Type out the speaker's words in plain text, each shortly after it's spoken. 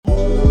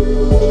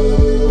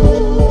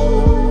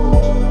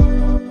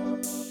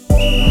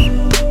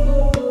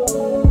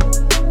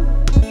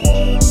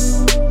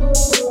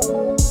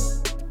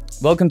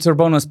Welcome to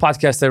URBONUS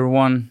podcast,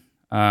 everyone.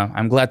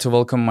 I'm glad to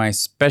welcome my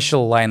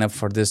special lineup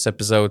for this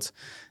episode,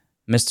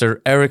 Mr.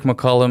 Errick,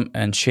 McCollum,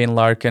 and Shane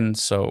Larkin.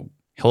 So,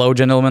 hello,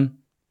 gentlemen.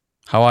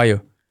 How are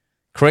you?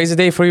 Crazy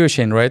day for you,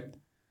 Shane, right?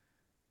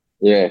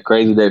 Yeah,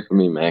 crazy day for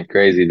me, man.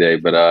 Crazy day,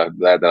 but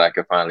glad that I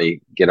could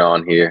finally get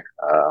on here,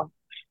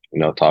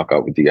 talk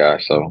up with you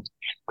guys. So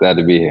glad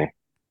to be here.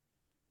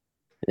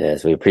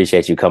 Yes, we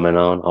appreciate you coming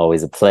on.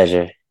 Always a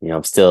pleasure.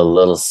 I'm still a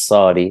little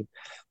salty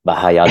about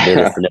how y'all did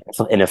us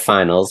in the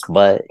finals,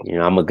 but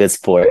I'm a good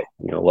sport.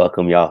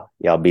 Welcome y'all.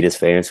 Y'all beat us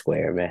fair and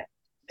square, man.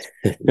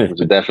 It was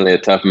definitely a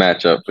tough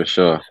matchup for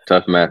sure.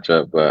 Tough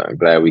matchup, but I'm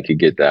glad we could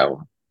get that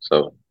one.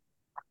 So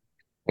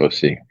we'll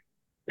see.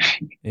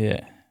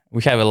 Yeah.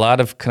 We have a lot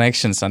of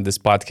connections on this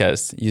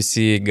podcast. You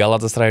see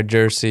Galatasaray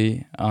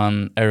jersey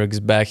on Errick's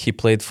back. He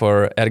played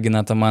for Errick and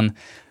Ataman,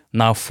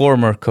 now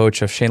former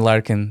coach of Shane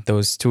Larkin.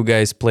 Those two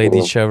guys played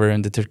each other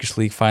in the Turkish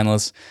League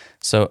finals.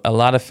 So a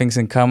lot of things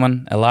in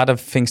common, a lot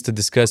of things to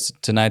discuss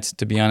tonight,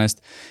 to be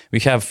honest. We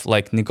have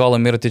like Nikola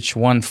Mirotic,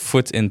 1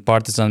 foot in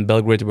Partizan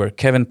Belgrade, where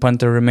Kevin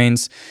Punter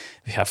remains.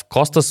 We have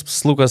Kostas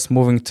Sloukas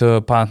moving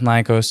to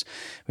Panathinaikos.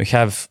 We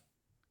have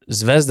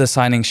Zvezda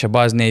signing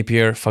Shabazz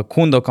Napier,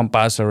 Facundo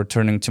Campazzo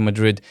returning to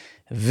Madrid,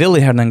 Willy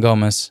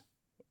Hernangomez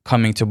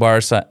coming to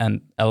Barca,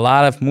 and a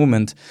lot of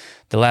movement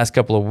the last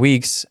couple of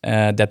weeks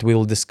that we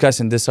will discuss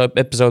in this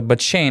episode.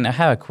 But Shane, I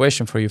have a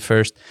question for you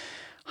first.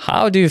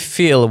 How do you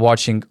feel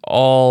watching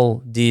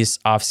all these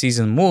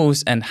off-season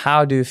moves, and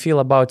how do you feel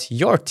about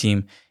your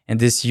team in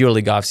this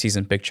EuroLeague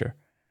off-season picture?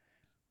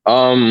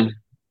 Well,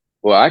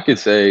 I could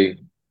say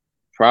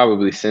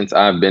probably since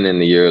I've been in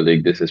the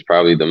EuroLeague, this is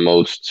probably the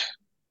most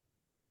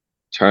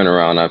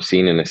turnaround I've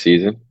seen in a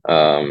season,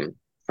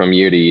 from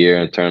year to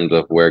year in terms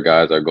of where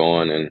guys are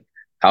going and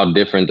how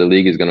different the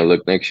league is going to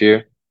look next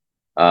year.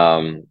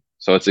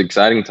 So it's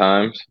exciting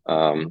times.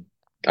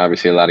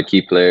 Obviously, a lot of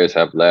key players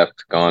have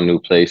left, gone new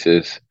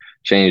places,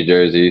 changed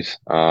jerseys.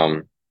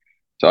 So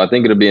I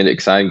think it'll be an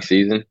exciting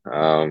season.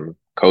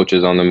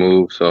 Coaches on the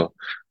move. So,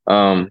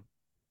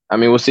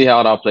 we'll see how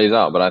it all plays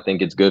out, but I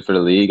think it's good for the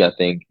league. I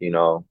think,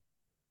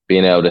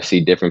 being able to see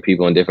different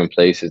people in different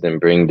places and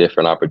bring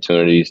different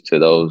opportunities to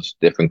those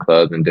different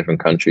clubs and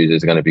different countries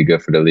is going to be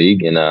good for the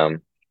league. And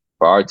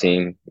for our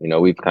team,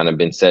 we've kind of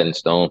been set in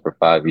stone for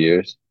 5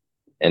 years.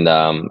 And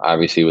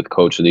obviously with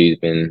Coach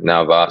leaving,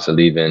 now Vasa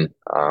leaving,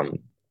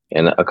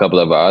 and a couple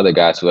of our other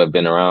guys who have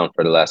been around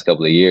for the last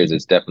couple of years,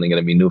 it's definitely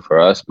going to be new for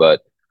us.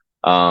 But,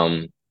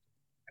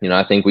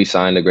 I think we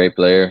signed a great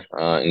player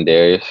in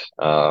Darius.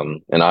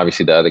 And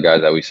obviously the other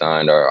guys that we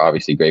signed are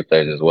obviously great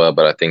players as well.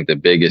 But I think the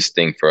biggest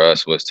thing for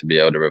us was to be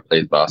able to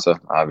replace Vasa,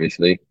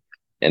 obviously.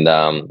 And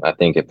I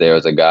think if there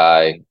was a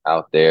guy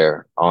out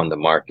there on the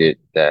market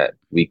that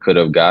we could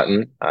have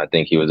gotten, I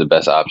think he was the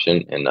best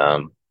option. And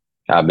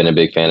I've been a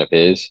big fan of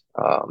his.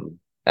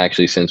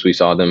 Actually, since we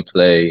saw them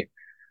play,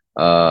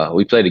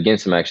 we played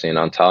against him actually in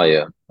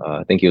Antalya.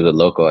 I think he was a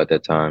local at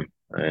that time.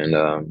 And,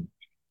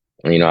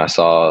 I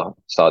saw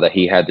that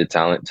he had the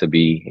talent to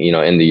be,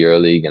 in the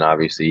EuroLeague, and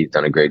obviously he's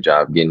done a great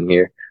job getting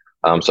here.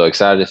 I'm so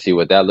excited to see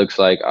what that looks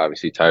like.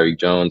 Obviously, Tyreek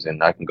Jones,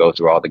 and I can go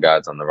through all the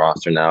guys on the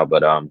roster now,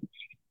 but, I'm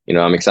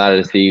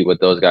excited to see what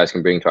those guys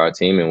can bring to our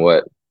team and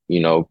what,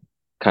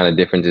 kind of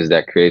differences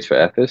that creates for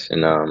Efes,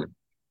 and,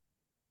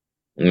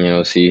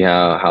 see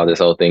how this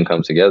whole thing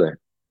comes together.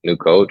 New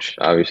coach,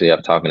 obviously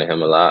I've talked to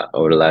him a lot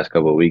over the last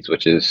couple of weeks,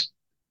 which is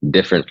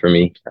different for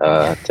me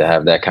to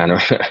have that kind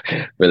of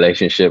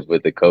relationship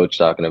with the coach,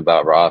 talking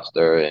about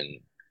roster and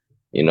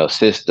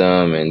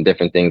system and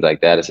different things like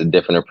that. It's a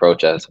different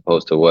approach as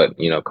opposed to what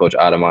Coach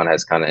Ataman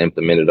has kind of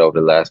implemented over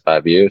the last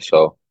 5 years.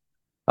 So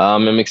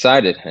I'm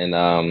excited, and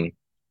I'm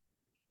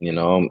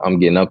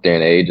getting up there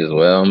in age as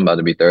well. I'm about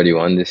to be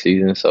 31 this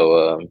season,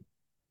 so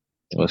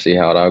we'll see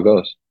how it all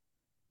goes.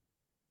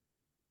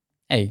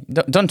 Hey,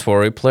 don't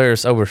worry.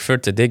 Players over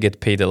 30, they get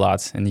paid a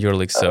lot in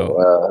EuroLeague,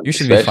 so you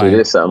should be fine. Especially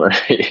this summer.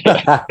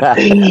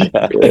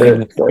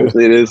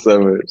 Especially this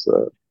summer.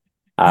 So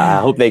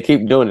I hope they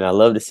keep doing it. I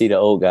love to see the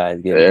old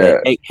guys get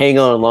it. Hang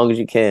on as long as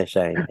you can,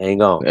 Shane.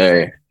 Hang on.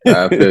 Hey,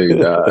 I feel you,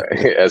 dog.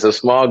 As a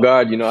small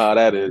guard, you know how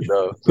that is,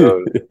 though.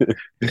 So.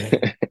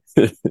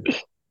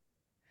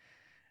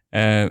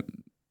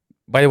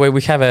 By the way,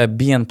 we have a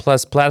BN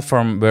Plus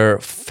platform where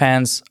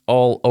fans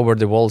all over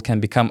the world can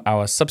become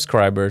our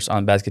subscribers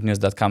on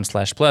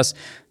basketnews.com/plus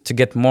to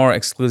get more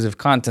exclusive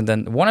content.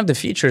 And one of the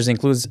features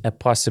includes a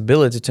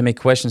possibility to make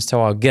questions to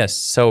our guests.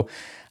 So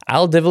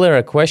I'll deliver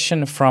a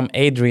question from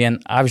Adrian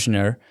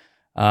Avjner,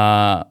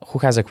 who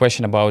has a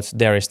question about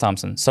Darius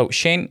Thompson. So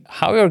Shane,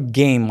 how your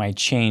game might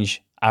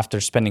change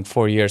after spending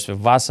 4 years with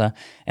Vasa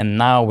and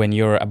now when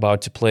you're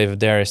about to play with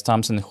Darius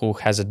Thompson, who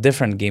has a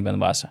different game than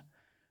Vasa?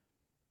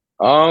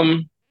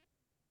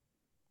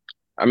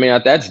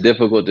 That's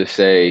difficult to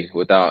say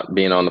without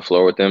being on the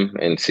floor with him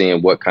and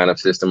seeing what kind of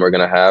system we're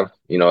going to have.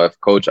 If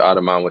Coach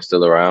Ataman was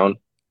still around,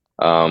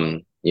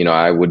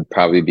 I would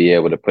probably be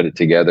able to put it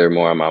together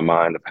more in my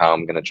mind of how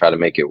I'm going to try to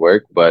make it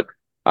work. But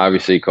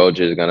obviously, Coach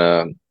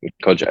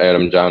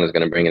Adam John is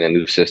gonna bring in a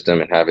new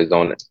system and have his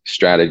own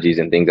strategies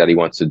and things that he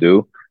wants to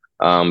do.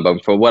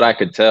 But for what I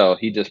could tell,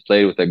 he just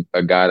played with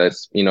a guy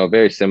that's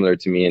very similar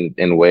to me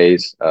in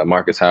ways.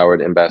 Marcus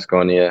Howard in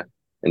Baskonia,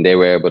 and they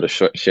were able to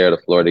share the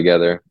floor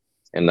together.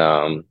 And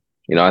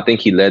I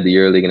think he led the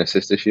EuroLeague in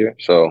assists this year.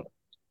 So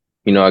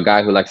a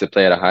guy who likes to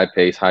play at a high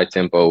pace, high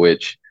tempo,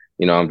 which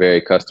I'm very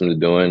accustomed to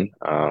doing.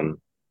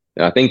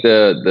 And I think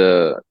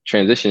the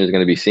transition is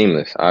going to be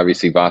seamless.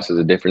 Obviously, Voss is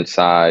a different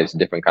size,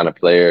 different kind of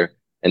player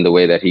in the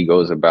way that he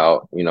goes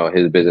about,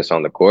 his business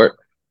on the court.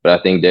 But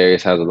I think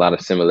Darius has a lot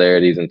of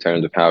similarities in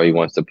terms of how he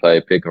wants to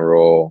play pick and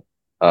roll,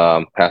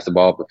 pass the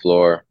ball up the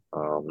floor,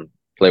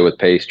 play with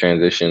pace,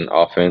 transition,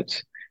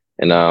 offense.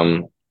 And,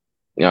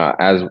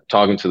 as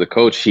talking to the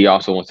coach, he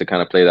also wants to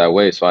kind of play that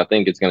way. So I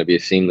think it's going to be a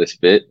seamless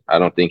fit. I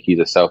don't think he's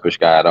a selfish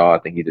guy at all. I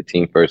think he's a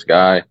team first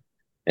guy.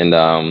 And,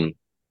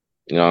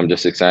 I'm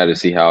just excited to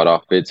see how it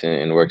all fits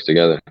and works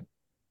together.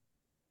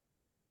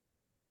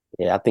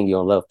 Yeah, I think you're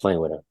going to love playing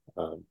with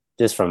him.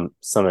 Just from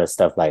some of the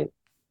stuff like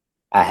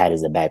I had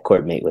as a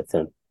backcourt mate with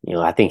him.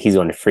 I think he's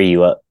going to free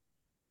you up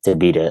to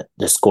be the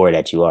scorer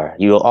that you are.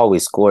 You will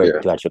always score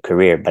throughout your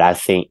career, but I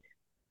think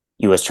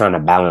you was trying to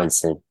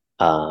balance in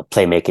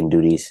playmaking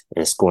duties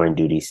and scoring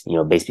duties,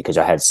 basically because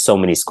I had so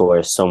many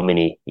scorers, so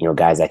many,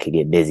 guys that could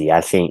get busy.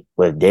 I think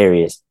with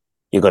Darius,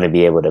 you're going to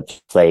be able to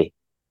play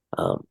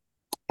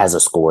as a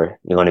scorer.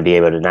 You're going to be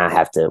able to not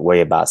have to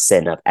worry about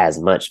setting up as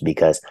much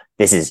because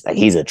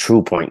he's a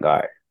true point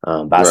guard.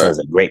 Basa is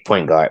a great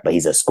point guard, but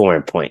he's a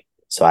scoring point.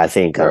 So I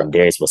think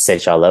Darius will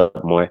set y'all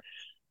up more.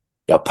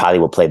 Y'all probably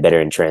will play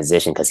better in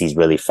transition because he's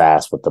really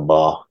fast with the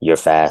ball. You're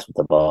fast with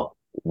the ball.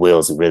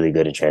 Will's really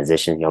good in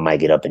transition. Y'all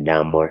might get up and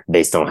down more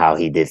based on how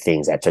he did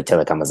things at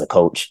Telecom as a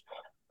coach.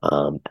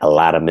 A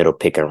lot of middle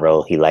pick and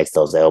roll. He likes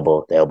those the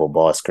elbow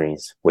ball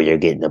screens where you're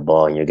getting the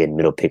ball and you're getting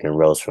middle pick and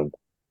rolls from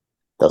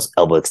those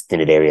elbow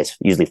extended areas,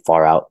 usually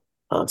far out,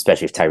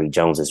 especially if Tyreek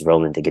Jones is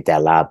rolling to get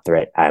that lob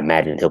threat. I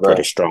imagine he'll put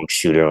a strong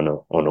shooter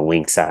on the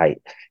wing side.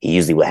 He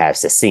usually would have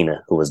Cecina,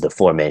 who was the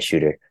 4-man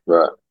shooter.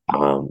 Right.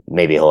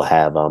 Maybe he'll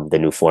have the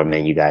new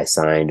 4-man you guys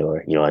signed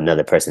or,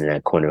 another person in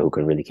that corner who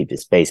can really keep the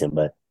spacing.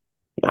 But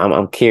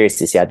I'm curious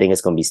to see. I think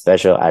it's going to be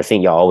special. I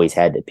think y'all always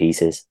had the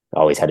pieces,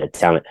 always had the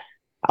talent.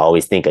 I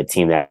always think a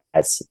team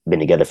that's been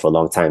together for a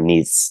long time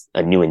needs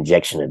a new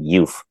injection of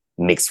youth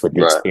mixed with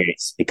the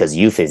experience because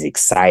youth is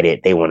excited.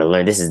 They want to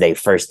learn. This is their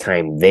first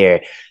time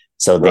there.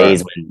 So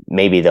days when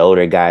maybe the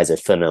older guys are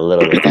feeling a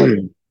little,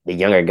 the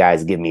younger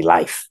guys give me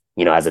life,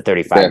 as a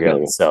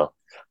 35-year-old. So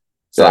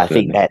I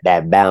think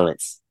that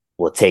balance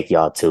will take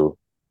y'all to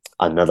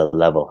another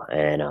level.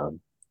 And,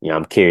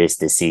 I'm curious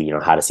to see,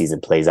 how the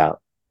season plays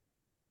out.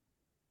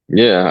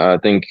 Yeah, I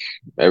think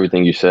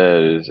everything you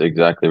said is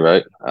exactly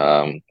right.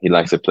 He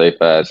likes to play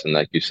fast. And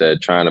like you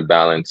said, trying to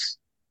balance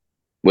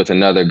with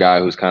another guy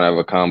who's kind of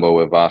a combo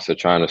with Vasa,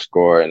 trying to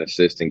score and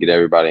assist and get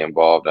everybody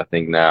involved. I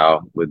think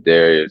now with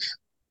Darius,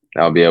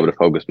 I'll be able to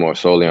focus more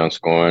solely on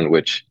scoring,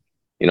 which,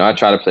 I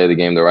try to play the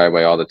game the right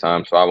way all the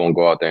time. So I won't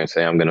go out there and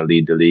say I'm going to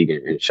lead the league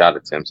in shot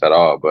attempts at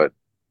all. But,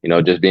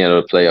 just being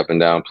able to play up and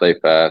down, play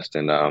fast,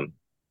 and,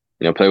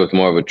 play with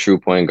more of a true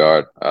point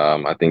guard,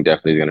 I think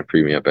definitely is going to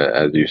free me up,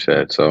 as you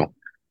said. So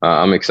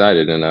I'm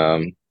excited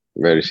and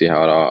ready to see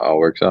how it all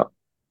works out.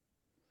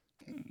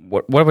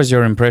 What was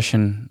your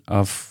impression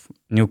of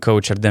new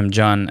coach Erdem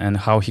Can and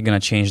how he going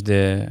to change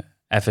the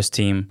FS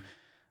team?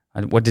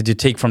 And what did you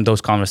take from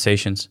those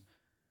conversations?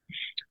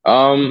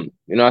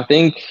 I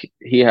think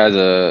he has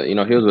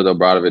he was with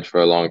Obradovic for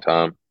a long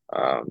time.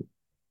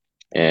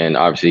 And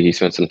obviously he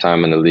spent some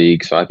time in the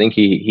league. So I think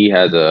he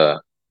has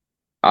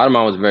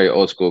Ataman was a very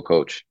old school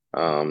coach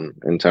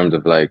in terms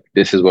of like,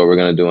 this is what we're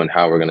going to do and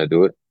how we're going to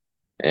do it.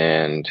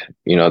 And,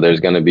 there's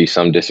going to be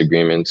some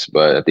disagreements,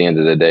 but at the end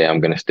of the day, I'm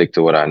going to stick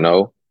to what I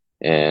know.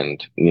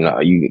 And,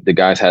 the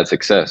guys had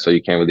success, so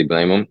you can't really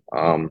blame them.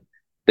 I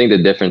think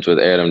the difference with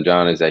Erdem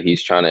Can is that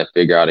he's trying to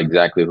figure out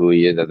exactly who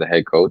he is as a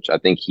head coach. I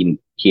think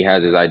he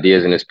has his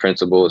ideas and his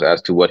principles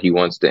as to what he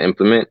wants to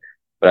implement,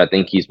 but I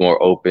think he's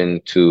more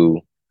open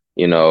to,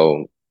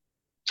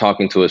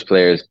 talking to his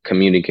players,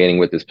 communicating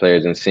with his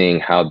players and seeing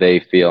how they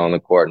feel on the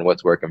court and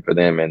what's working for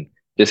them and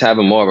just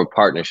having more of a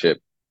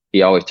partnership.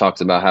 He always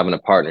talks about having a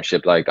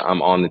partnership, like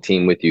I'm on the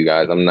team with you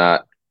guys. I'm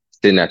not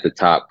sitting at the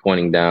top,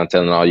 pointing down,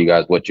 telling all you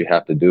guys what you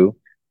have to do.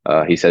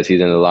 He says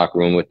he's in the locker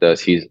room with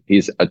us. He's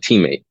a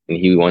teammate, and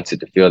he wants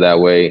it to feel that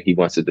way. He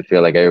wants it to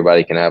feel like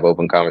everybody can have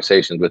open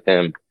conversations with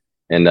him.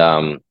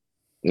 And,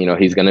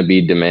 he's going to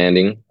be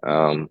demanding.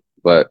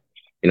 But,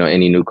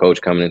 any new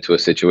coach coming into a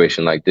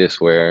situation like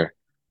this where,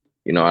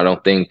 I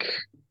don't think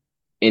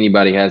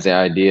anybody has the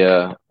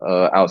idea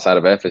outside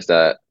of Efes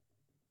that,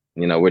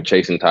 we're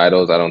chasing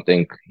titles. I don't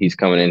think he's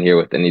coming in here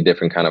with any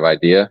different kind of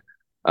idea.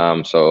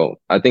 So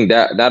I think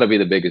that'll be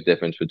the biggest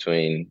difference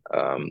between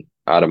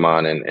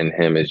Ataman and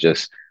him is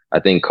just,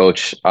 I think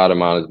Coach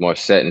Ataman is more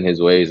set in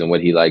his ways and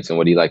what he likes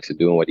to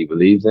do and what he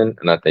believes in.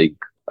 And I think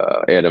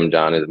Erdem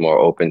Can is more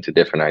open to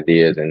different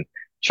ideas and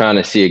trying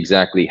to see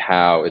exactly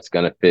how it's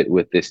going to fit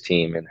with this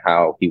team and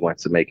how he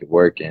wants to make it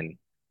work, and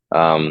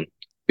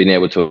being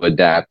able to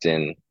adapt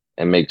and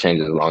make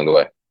changes along the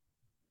way.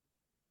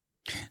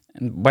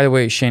 And by the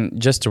way, Shane,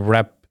 just to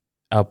wrap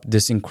up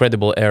this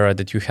incredible era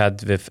that you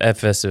had with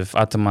Efes, with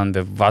Ataman,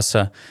 with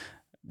Vasa,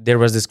 there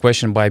was this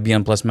question by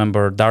BN Plus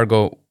member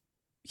Dargo.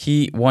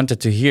 He wanted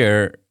to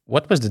hear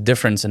what was the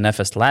difference in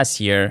Efes last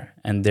year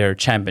and their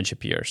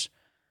championship years.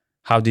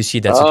 How do you see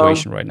that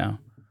situation right now?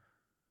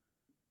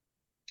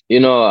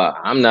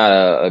 I'm not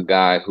a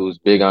guy who's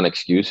big on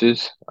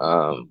excuses.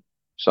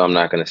 So I'm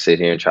not going to sit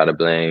here and try to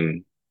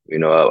blame,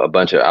 a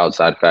bunch of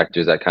outside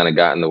factors that kind of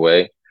got in the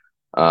way.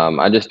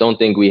 I just don't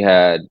think we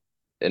had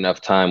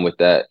enough time with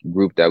that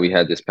group that we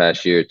had this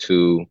past year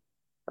to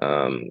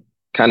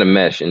kind of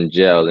mesh and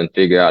gel and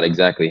figure out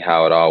exactly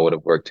how it all would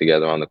have worked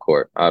together on the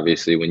court.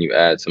 Obviously, when you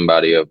add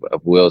somebody of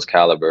Will's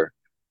caliber,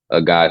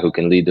 a guy who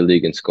can lead the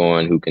league in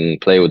scoring, who can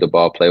play with the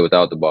ball, play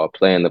without the ball,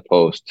 play in the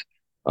post,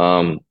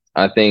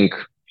 I think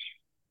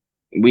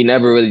we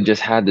never really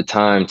just had the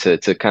time to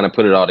kind of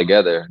put it all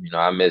together.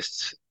 I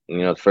missed,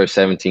 the first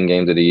 17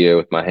 games of the year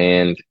with my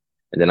hand.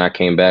 And then I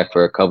came back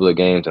for a couple of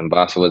games, and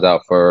Vasa was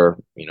out for,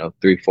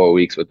 3-4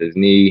 weeks with his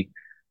knee.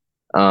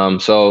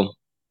 So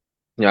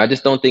I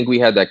just don't think we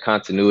had that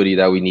continuity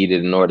that we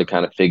needed in order to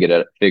kind of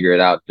figure it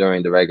out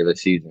during the regular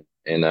season.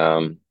 And,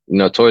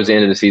 towards the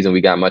end of the season,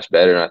 we got much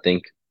better. And I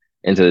think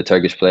into the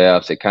Turkish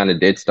playoffs, it kind of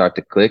did start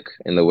to click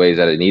in the ways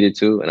that it needed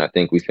to. And I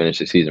think we finished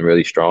the season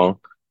really strong.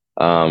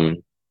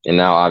 And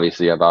now,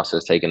 obviously, Vasa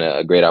has taken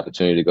a great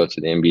opportunity to go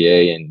to the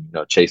NBA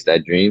and, chase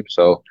that dream.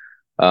 So,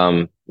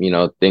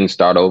 things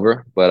start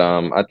over. But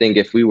I think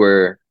if we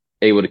were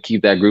able to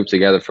keep that group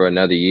together for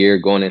another year,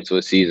 going into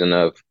a season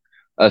of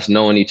us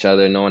knowing each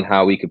other, knowing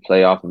how we could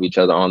play off of each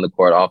other on the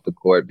court, off the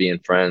court, being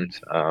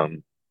friends,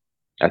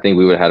 I think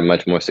we would have had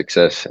much more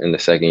success in the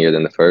second year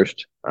than the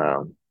first.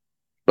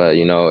 But,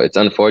 it's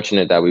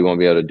unfortunate that we won't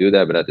be able to do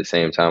that. But at the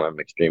same time, I'm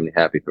extremely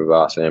happy for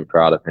Vasa and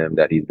proud of him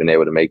that he's been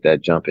able to make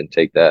that jump and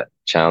take that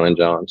challenge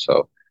on.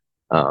 So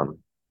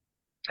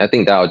I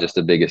think that was just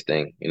the biggest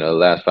thing. The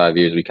last 5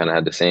 years, we kind of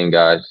had the same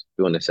guys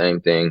doing the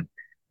same thing.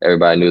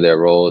 Everybody knew their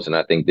roles. And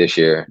I think this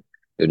year,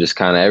 it was just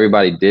kind of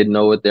everybody did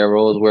know what their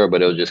roles were,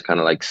 but it was just kind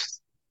of like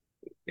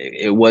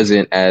it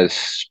wasn't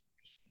as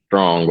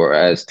strong or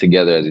as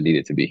together as it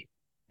needed to be.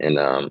 And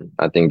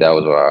I think that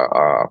was where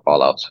our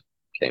fallouts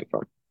came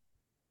from.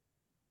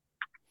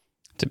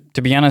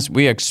 To be honest,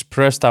 we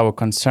expressed our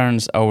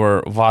concerns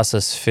over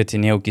Vasa's fit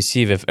in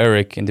EuroLeague with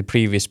Errick in the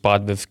previous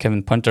spot with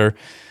Kevin Punter.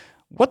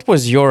 What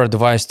was your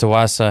advice to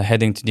Vasa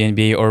heading to the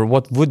NBA, or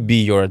what would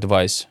be your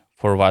advice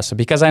for Vasa?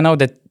 Because I know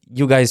that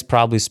you guys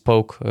probably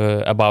spoke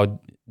about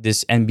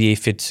this NBA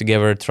fit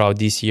together throughout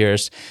these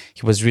years.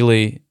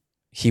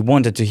 He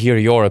wanted to hear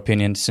your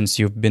opinion since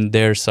you've been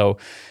there. So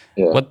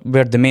What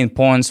were the main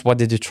points? What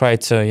did you try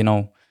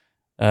to,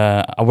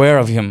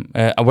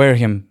 aware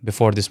him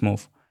before this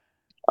move?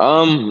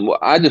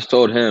 I just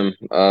told him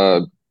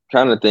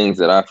kind of things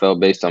that I felt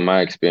based on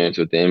my experience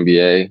with the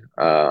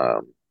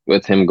NBA.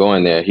 With him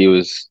going there, he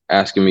was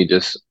asking me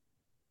just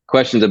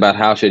questions about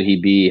how should he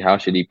be, how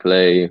should he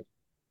play,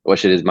 what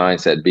should his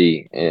mindset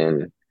be.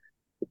 And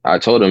I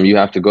told him you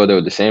have to go there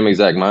with the same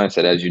exact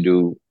mindset as you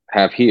do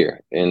have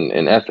here in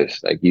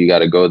Efes. Like, you got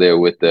to go there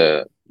with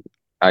the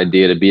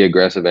idea to be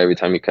aggressive every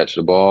time you catch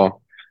the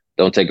ball.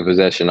 Don't take a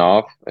possession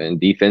off. And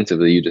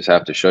defensively, you just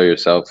have to show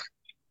yourself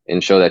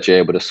and show that you're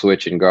able to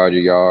switch and guard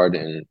your yard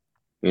and,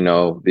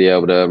 be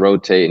able to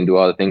rotate and do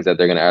all the things that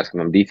they're going to ask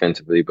him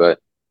defensively. But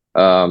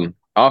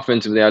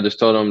offensively, I just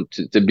told him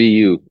to be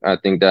you. I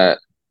think that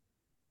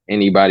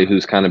anybody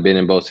who's kind of been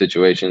in both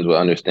situations will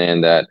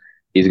understand that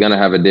he's going to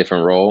have a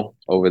different role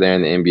over there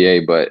in the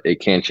NBA, but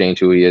it can't change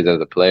who he is as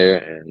a player.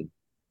 And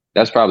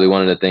that's probably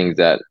one of the things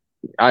that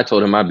I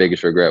told him my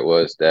biggest regret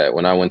was that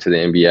when I went to the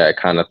NBA, I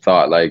kind of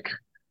thought like,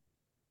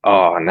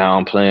 oh, now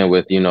I'm playing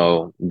with,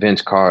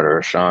 Vince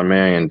Carter, Sean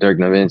Marion, Dirk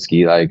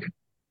Nowitzki. Like,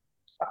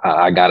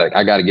 I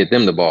gotta get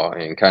them the ball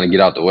and kind of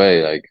get out the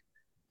way. Like,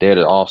 they're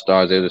the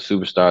all-stars, they're the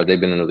superstars. They've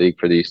been in the league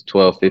for these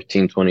 12,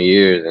 15, 20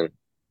 years.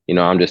 And,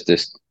 I'm just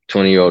this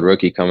 20-year-old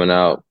rookie coming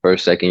out,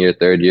 first, second year,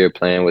 third year,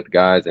 playing with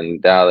guys in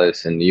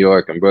Dallas and New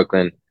York and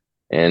Brooklyn.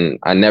 And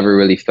I never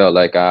really felt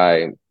like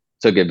I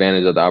took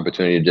advantage of the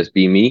opportunity to just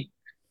be me.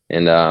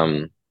 And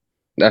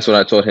that's what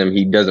I told him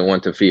he doesn't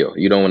want to feel.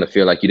 You don't want to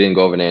feel like you didn't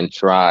go over there and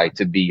try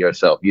to be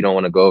yourself. You don't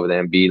want to go over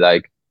there and be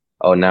like,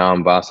 oh, now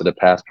I'm boss of the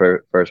past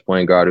first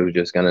point guard who's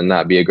just going to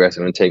not be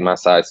aggressive and take my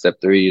side step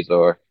threes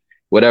or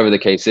whatever the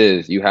case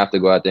is. You have to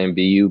go out there and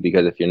be you,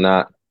 because if you're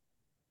not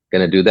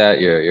going to do that,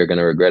 you're going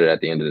to regret it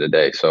at the end of the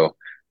day. So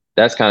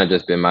that's kind of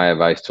just been my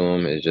advice to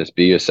him, is just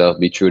be yourself,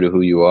 be true to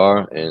who you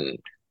are. And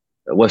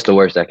what's the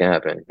worst that can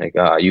happen? Like,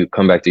 you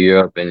come back to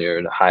Europe and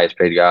you're the highest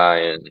paid guy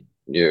and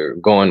you're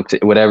going to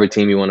whatever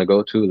team you want to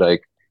go to.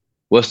 Like,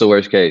 what's the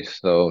worst case?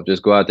 So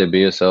just go out there, be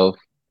yourself,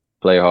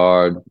 play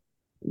hard,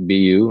 be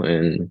you,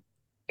 and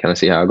kind of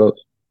see how it goes.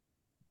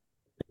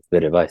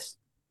 Good advice.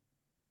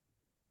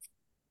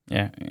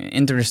 Yeah,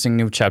 interesting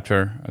new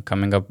chapter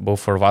coming up both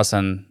for Vasa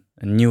and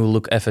new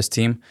look FS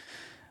team.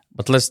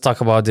 But let's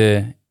talk about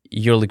the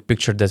EuroLeague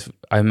picture that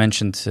I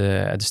mentioned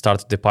at the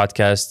start of the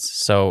podcast.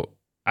 So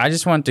I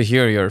just want to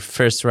hear your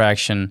first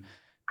reaction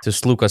to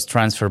Sloukas'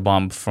 transfer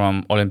bomb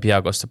from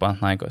Olympiacos to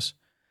Panathinaikos.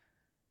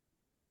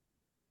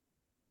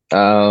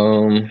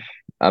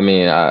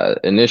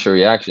 Initial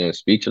reaction is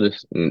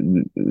speechless.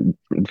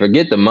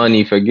 Forget the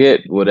money,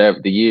 forget whatever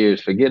the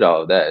years, forget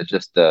all of that. It's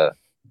just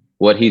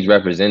what he's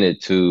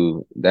represented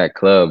to that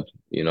club.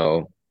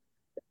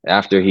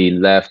 After he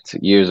left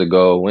years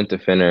ago, went to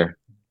Fener,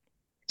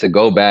 to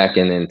go back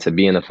and then to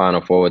be in the Final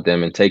Four with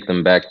them and take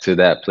them back to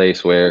that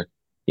place where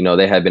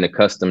they had been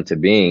accustomed to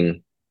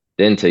being,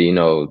 then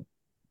to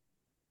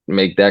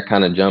make that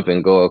kind of jump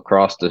and go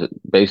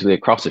basically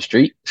across the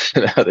street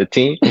to the other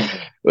team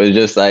was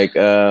just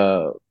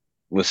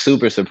was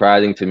super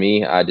surprising to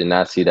me. I did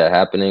not see that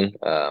happening.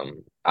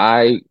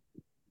 I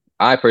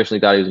personally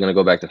thought he was going to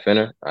go back to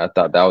Fener. I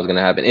thought that was going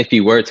to happen if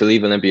he were to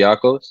leave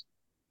Olympiacos,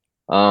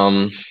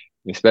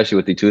 especially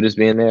with the Tudors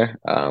being there.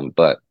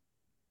 But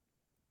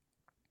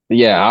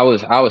yeah, I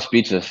was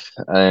speechless,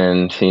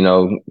 and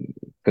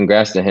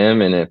congrats to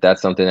him. And if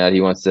that's something that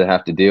he wants to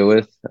have to deal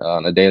with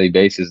on a daily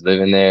basis,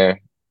 living there,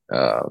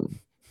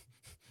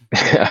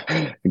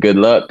 good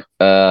luck.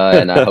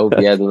 And I hope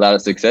he has a lot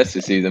of success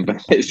this season.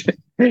 But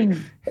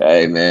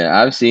hey, man,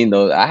 I've seen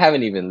those. I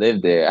haven't even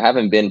lived there. I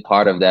haven't been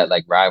part of that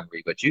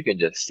rivalry, but you can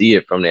just see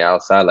it from the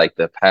outside,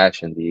 the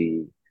passion,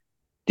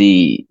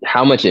 the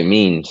how much it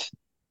means.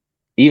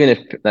 Even if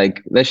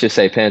let's just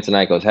say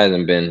Panathinaikos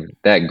hasn't been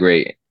that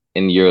great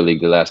in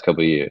EuroLeague the last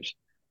couple of years,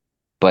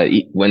 but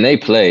when they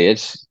play,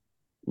 it's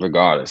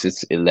regardless,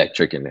 it's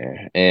electric in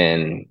there.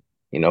 And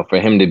for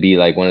him to be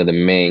one of the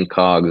main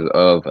cogs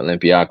of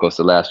Olympiacos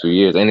the last few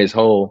years and his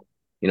whole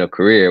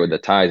career, with the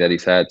ties that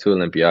he's had to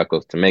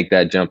Olympiacos, to make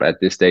that jump at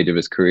this stage of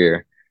his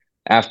career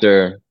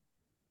after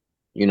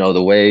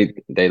the way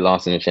they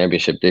lost in the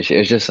championship this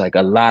year, it's just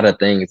a lot of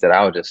things that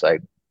I was just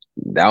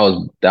that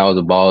was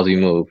a ballsy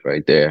move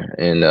right there.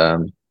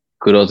 And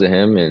kudos to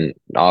him, and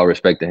all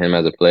respect to him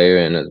as a player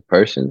and as a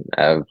person.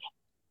 I have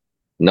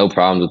no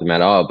problems with him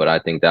at all, but I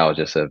think that was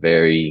just a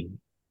very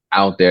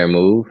out there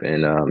move.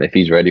 And if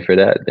he's ready for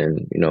that,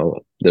 then,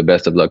 the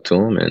best of luck to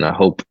him. And I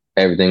hope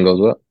everything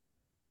goes well.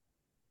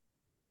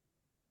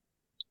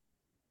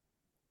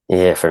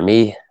 Yeah, for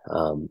me,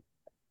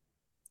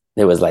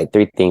 there was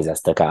 3 things that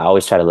stuck out. I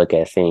always try to look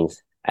at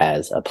things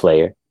as a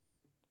player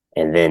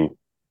and then,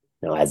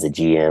 as a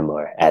GM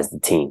or as the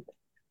team.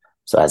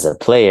 So as a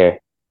player,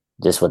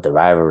 just with the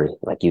rivalry,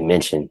 like you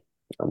mentioned,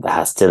 the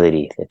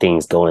hostility, the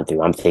things going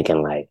through, I'm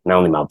thinking not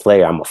only my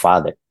player, I'm a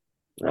father.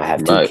 I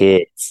have 2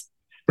 kids.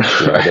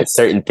 There's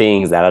certain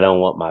things that I don't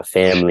want my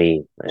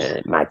family,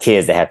 my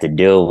kids to have to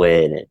deal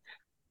with. And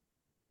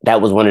that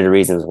was one of the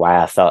reasons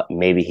why I thought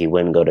maybe he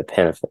wouldn't go to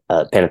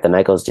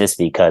Panathinaikos, just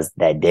because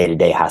that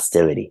day-to-day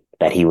hostility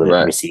that he would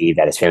receive,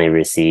 that his family would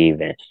receive.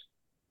 And,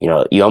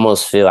 you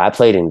almost feel, I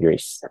played in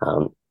Greece.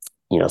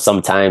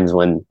 Sometimes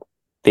when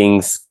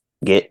things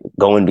get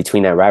going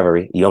between that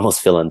rivalry, you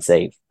almost feel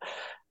unsafe.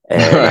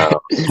 And,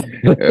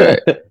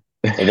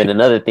 and then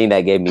another thing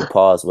that gave me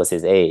pause was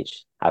his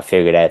age. I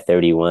figured at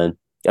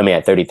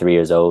 33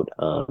 years old,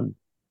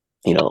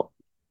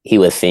 he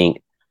would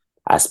think,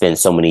 I spent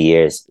so many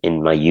years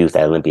in my youth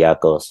at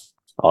Olympiacos,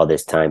 all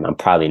this time, I'm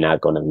probably not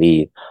going to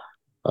leave,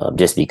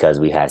 just because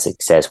we had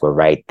success. We're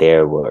right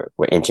there. We're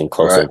inching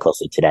closer and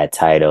closer to that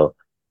title.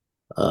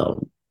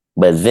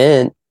 But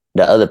then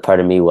the other part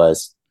of me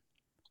was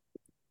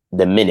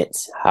the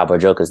minutes, how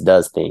Bartzokas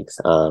does things.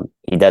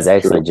 He does an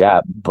excellent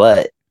job,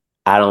 but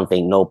I don't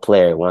think no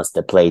player wants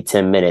to play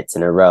 10 minutes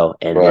in a row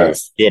and then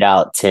sit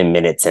out 10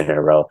 minutes in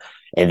a row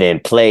and then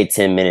play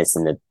 10 minutes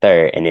in the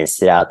third and then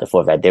sit out the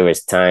fourth. There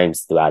was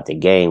times throughout the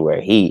game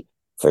where he,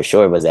 for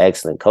sure, was an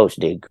excellent coach,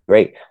 did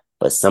great,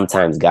 but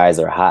sometimes guys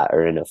are hot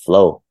or in the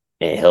flow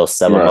and he'll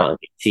sub them out and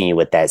continue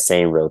with that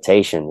same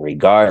rotation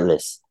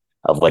regardless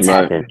of what's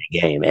happening in the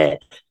game. And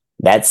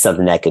that's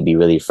something that could be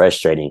really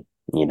frustrating,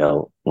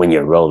 when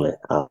you're rolling.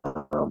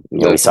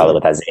 We saw it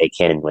with Isaiah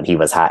Cannon when he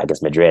was hot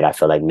against Madrid. I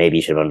feel like maybe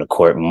he should have on the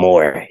court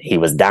more. He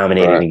was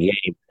dominating the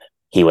game.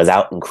 He was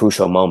out in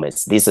crucial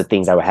moments. These are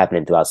things that were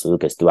happening throughout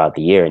Sloukas throughout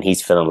the year, and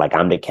he's feeling like,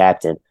 I'm the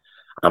captain.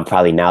 I'm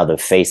probably now the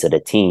face of the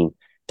team.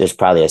 There's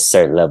probably a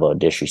certain level of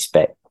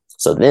disrespect.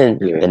 So then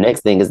the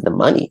next thing is the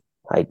money.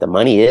 The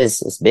money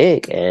is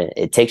big, and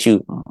it takes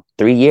you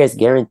 3 years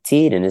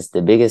guaranteed, and it's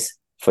the biggest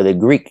for the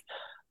Greek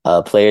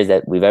players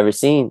that we've ever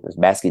seen.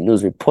 Basket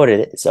News reported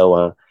it.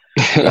 So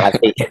I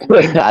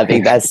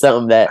think that's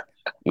something that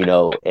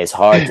it's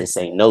hard to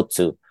say no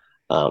to.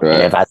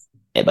 And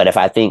if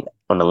I think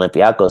on the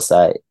Olympiacos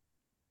side,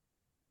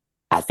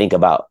 I think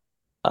about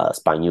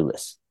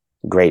Spanulis,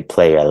 great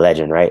player, a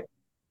legend, right?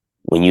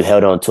 When you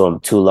held on to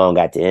him too long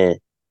at the end,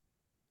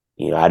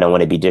 I don't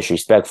want to be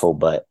disrespectful,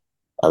 but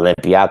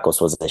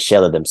Olympiacos was a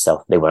shell of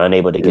themselves. They were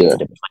unable to get to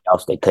the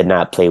playoffs. They could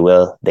not play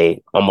well.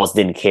 They almost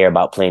didn't care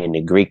about playing in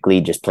the Greek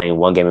league, just playing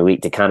one game a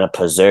week to kind of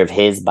preserve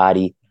his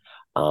body,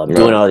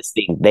 doing all this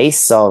thing. They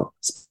saw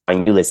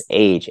Spanoulis'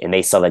 age, and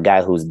they saw the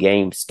guy whose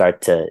game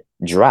start to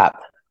drop,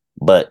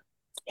 but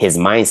his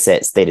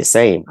mindset stayed the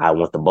same. I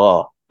want the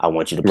ball. I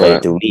want you to play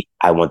it through me.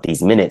 I want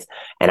these minutes.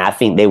 And I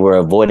think they were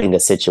avoiding a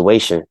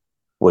situation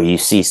where you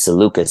see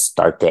Sloukas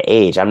start to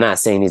age. I'm not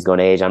saying he's going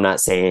to age. I'm not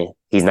saying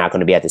he's not going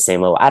to be at the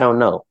same level. I don't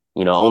know.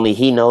 Only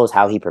he knows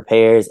how he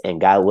prepares,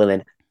 and God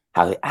willing,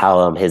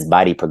 how his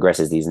body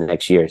progresses these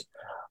next years.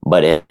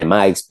 But in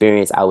my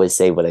experience, I would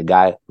say with a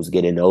guy who's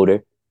getting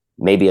older,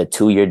 maybe a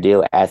 2-year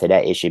deal. After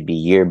that, it should be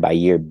year by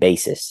year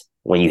basis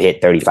when you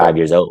hit 35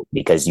 years old,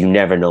 because you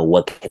never know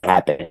what can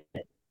happen.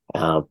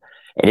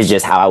 And it's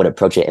just how I would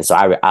approach it. And so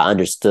I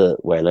understood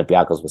where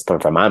Olympiacos was coming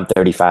from. I'm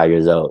 35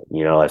 years old.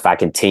 If I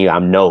continue, I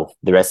know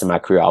the rest of my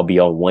career I'll be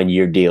on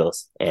 1-year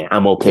deals, and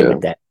I'm okay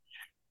with that.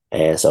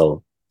 And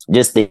so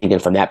just thinking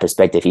from that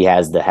perspective, he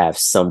has to have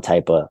some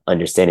type of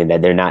understanding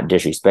that they're not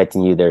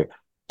disrespecting you.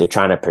 They're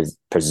trying to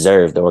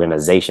preserve the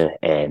organization,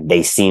 and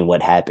they seen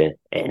what happened.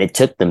 And it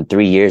took them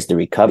 3 years to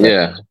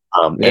recover.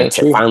 And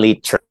to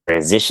finally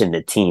transition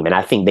the team. And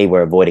I think they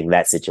were avoiding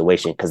that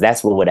situation, because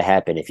that's what would have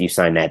happened if you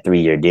signed that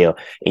 3-year deal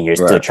and you're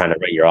still trying to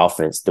run your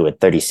offense through a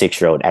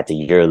 36-year-old at the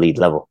EuroLeague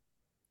level.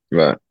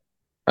 Right.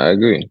 I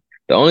agree.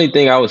 The only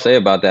thing I would say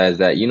about that is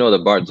that, the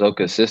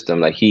Bartzokas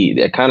system,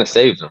 that kind of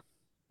saves him.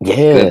 Yeah.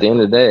 At the end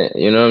of the day,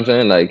 you know what I'm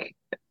saying? Like,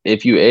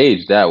 if you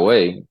age that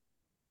way,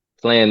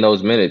 playing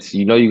those minutes,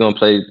 you're going to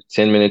play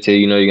 10 minutes here,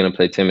 you're going to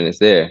play 10 minutes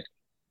there.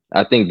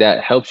 I think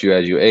that helps you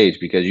as you age,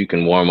 because you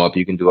can warm up,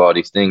 you can do all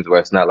these things where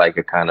it's not like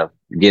a kind of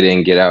get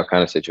in, get out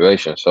kind of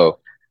situation. So,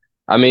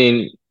 I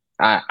mean,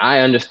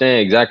 I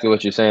understand exactly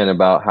what you're saying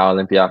about how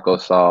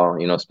Olympiacos saw,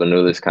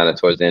 Spanoulis kind of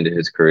towards the end of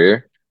his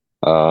career.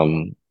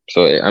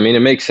 So, I mean,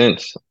 it makes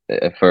sense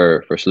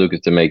for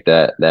Sloukas to make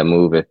that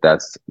move if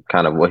that's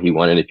kind of what he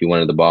wanted. If he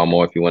wanted the ball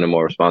more, if he wanted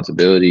more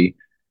responsibility,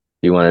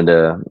 he wanted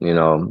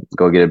to,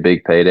 go get a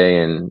big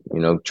payday and,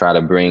 try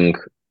to bring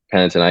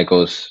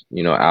Panathinaikos,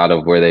 out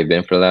of where they've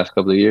been for the last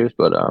couple of years.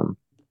 But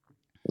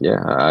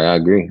I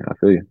agree. I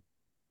feel you.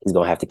 He's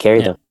gonna have to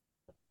carry them,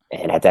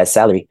 and at that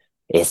salary,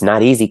 it's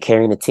not easy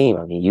carrying a team.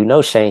 I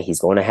mean, Shane, he's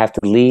going to have to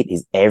lead.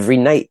 He's every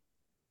night.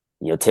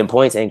 10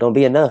 points ain't gonna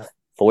be enough.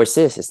 4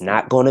 assists, it's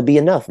not going to be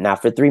enough.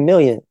 Not for $3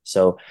 million.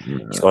 So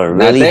he's going to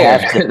really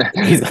have to.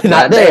 He's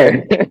not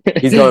there.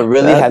 He's going to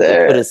really have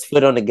to put his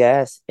foot on the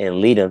gas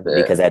and lead him,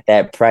 because at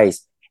that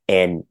price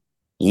and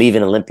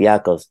leaving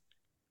Olympiacos,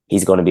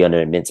 he's going to be under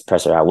immense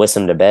pressure. I wish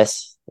him the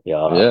best.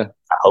 I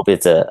hope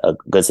it's a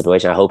good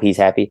situation. I hope he's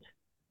happy.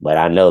 But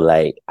I know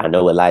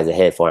what lies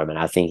ahead for him, and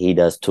I think he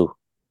does too.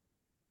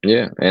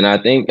 Yeah, and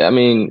I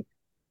mean,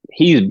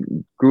 he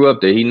grew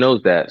up there. He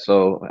knows that.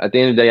 So at the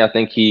end of the day, I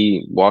think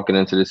he walking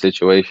into the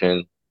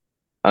situation,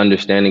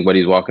 understanding what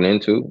he's walking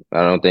into.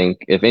 I don't think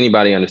if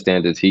anybody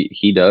understands it,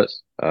 he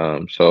does.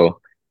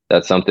 So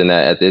that's something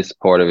that at this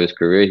part of his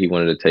career, he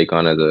wanted to take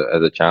on as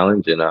a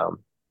challenge, and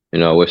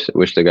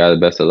wish the guy the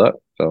best of luck.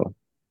 So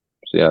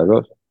see how it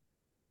goes.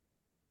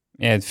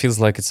 Yeah, it feels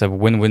like it's a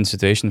win-win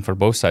situation for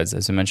both sides,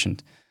 as you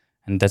mentioned.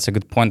 And that's a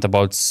good point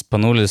about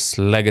Spanoulis'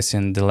 legacy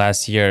in the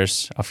last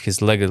years of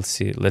his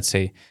legacy, let's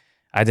say.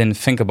 I didn't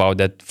think about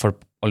that for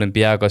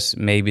Olympiacos.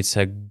 Maybe it's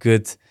a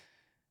good...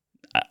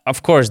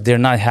 Of course, they're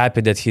not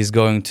happy that he's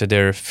going to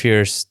their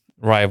fierce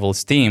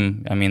rivals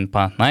team. I mean,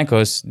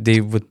 Panathinaikos,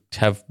 they would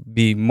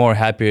be more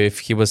happy if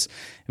he was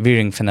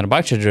wearing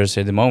Fenerbahce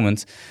jersey at the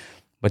moment.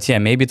 But yeah,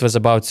 maybe it was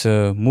about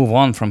to move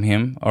on from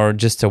him, or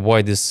just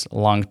avoid this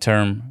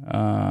long-term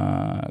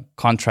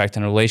contract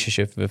and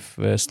relationship with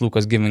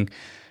Sloukas giving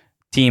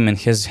team in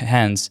his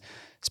hands.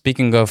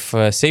 Speaking of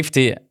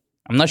safety,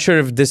 I'm not sure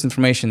if this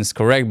information is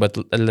correct, but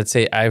let's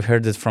say I've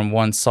heard it from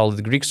one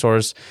solid Greek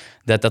source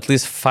that at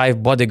least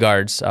 5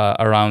 bodyguards are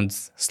around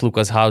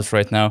Sloukas' house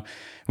right now,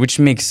 which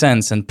makes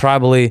sense. And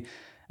probably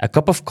a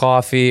cup of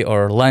coffee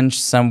or lunch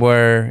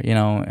somewhere,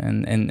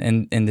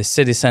 in the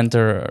city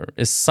center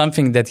is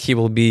something that he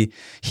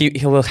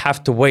will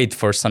have to wait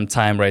for some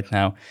time right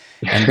now.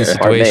 And the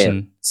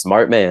situation.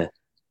 Smart man.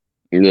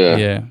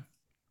 Yeah.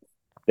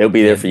 They'll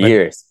be there for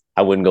years.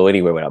 I wouldn't go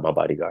anywhere without my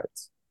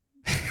bodyguards.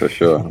 For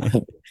sure.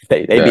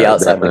 They'd be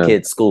outside my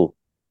kid's school.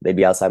 They'd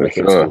be outside my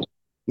kid's school.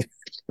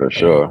 For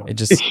sure.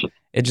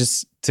 It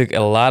just took a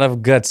lot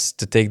of guts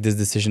to take this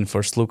decision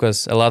for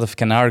Sloukas. A lot of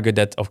can argue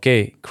that,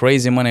 okay,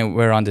 crazy money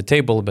were on the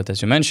table, but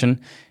as you mentioned,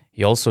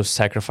 you also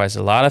sacrifice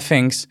a lot of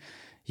things.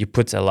 You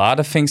put a lot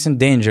of things in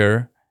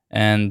danger,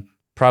 and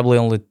probably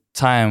only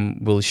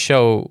time will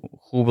show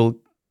who will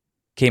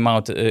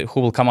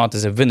come out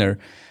as a winner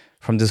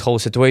from this whole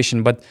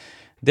situation. But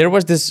there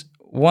was this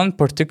one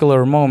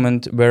particular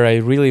moment where I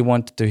really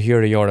wanted to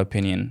hear your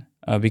opinion,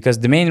 because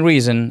the main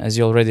reason, as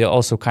you already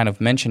also kind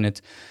of mentioned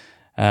it,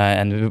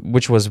 and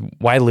which was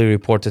widely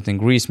reported in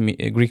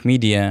Greek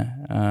media,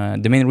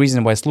 the main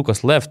reason why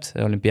Sloukas left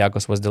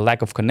Olympiacos was the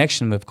lack of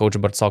connection with Coach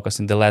Bartzokas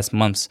in the last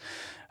months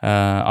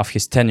of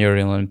his tenure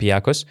in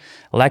Olympiacos,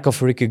 lack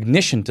of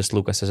recognition to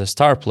Sloukas as a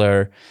star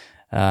player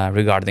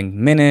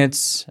regarding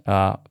minutes,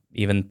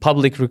 even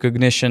public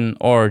recognition,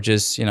 or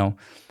just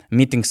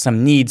meeting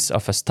some needs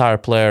of a star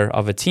player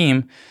of a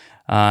team.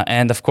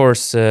 And of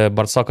course,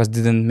 Bartzokas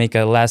didn't make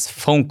a last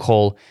phone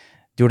call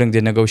during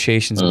the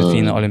negotiations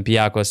between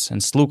Olympiacos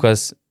and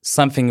Sloukas,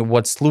 something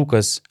what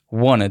Sloukas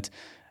wanted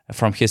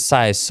from his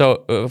side.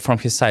 So,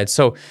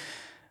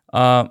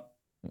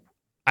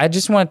 I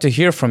just wanted to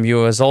hear from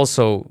you as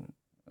also,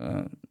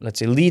 let's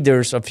say,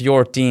 leaders of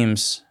your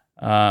teams.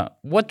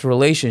 What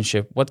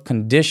relationship, what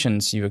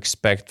conditions you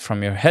expect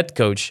from your head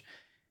coach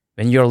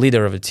when you're a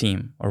leader of a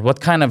team? Or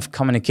what kind of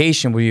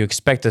communication would you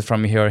expected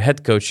from your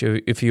head coach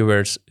if you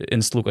were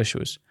in Sloukas'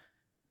 shoes?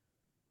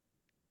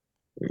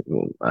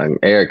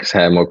 Errick's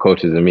had more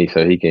coaches than me,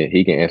 so he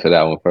can answer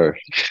that one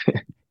first.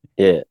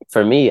 Yeah,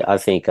 for me, I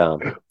think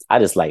I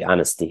just like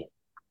honesty.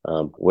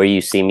 Where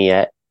you see me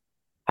at,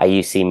 how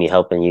you see me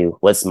helping you,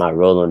 what's my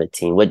role on the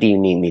team, what do you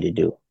need me to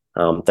do?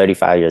 I'm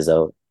 35 years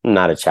old. I'm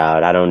not a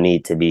child. I don't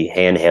need to be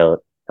handheld.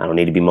 I don't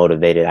need to be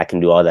motivated. I can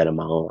do all that on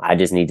my own. I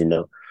just need to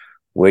know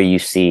where you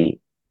see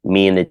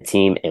me and the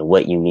team and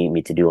what you need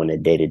me to do on a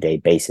day-to-day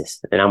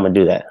basis. And I'm going to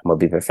do that. I'm going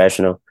to be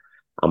professional.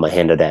 I'm going to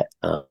handle that.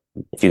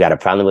 If you got a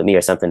problem with me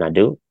or something I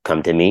do,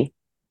 come to me.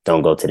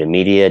 Don't go to the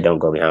media. Don't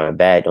go behind my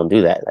back. Don't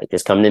do that. Like,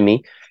 just come to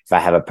me. If I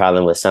have a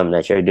problem with something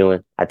that you're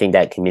doing, I think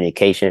that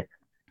communication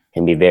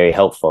can be very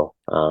helpful.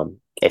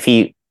 If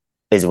he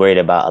is worried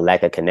about a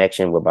lack of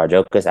connection with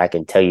Bartzokas, I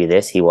can tell you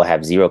this: he will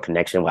have zero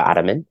connection with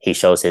Ataman. He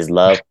shows his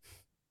love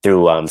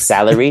through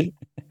salary,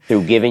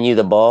 through giving you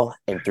the ball,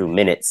 and through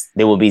minutes.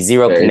 There will be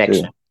zero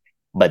connection,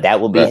 but that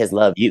will be his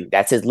love.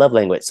 That's his love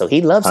language. So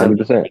he loves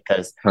 100%. Him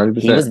because 100%.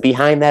 He was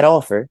behind that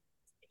offer.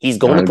 He's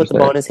going 100%. To put the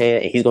ball in his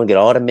hand, and he's going to get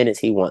all the minutes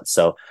he wants.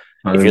 So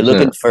 100%. If you're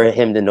looking for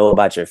him to know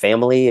about your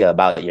family,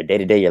 about your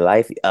day-to-day, your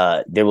life,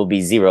 there will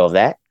be zero of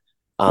that.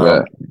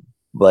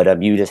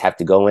 But you just have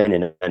to go in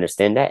and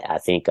understand that. I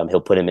think he'll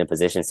put him in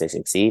positions to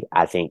succeed.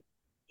 I think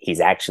he's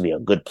actually a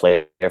good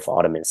player for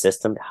Ataman's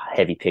system.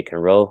 Heavy pick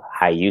and roll,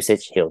 high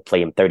usage. He'll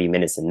play him 30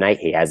 minutes a night.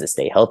 He has to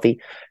stay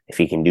healthy. If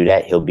he can do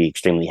that, he'll be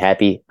extremely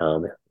happy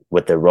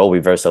with the role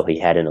reversal he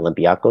had in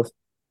Olympiacos.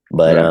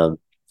 But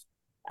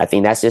I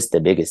think that's just the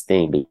biggest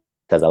thing,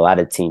 because a lot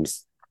of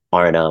teams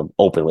aren't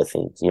open with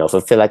things. You know, if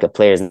I feel like a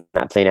player's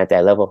not playing at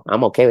that level,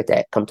 I'm okay with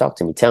that. Come talk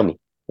to me. Tell me,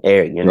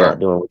 Errick, you're not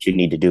doing what you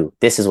need to do.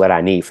 This is what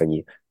I need from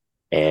you.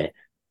 And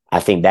I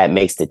think that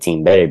makes the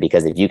team better,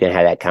 because if you can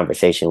have that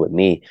conversation with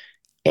me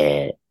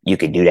and you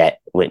can do that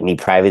with me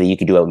privately, you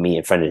can do it with me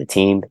in front of the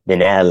team, then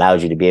that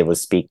allows you to be able to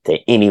speak to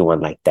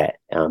anyone like that,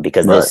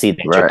 because they'll see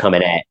that you're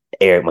coming at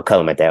Errick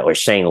McCollum at that, or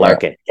Shane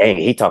Larkin. Dang,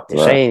 he talked to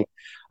Shane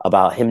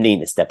about him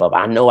needing to step up.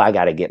 I know I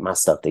got to get my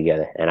stuff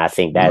together. And I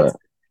think that's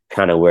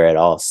kind of where it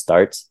all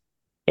starts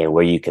and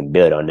where you can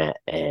build on that.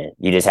 And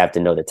you just have to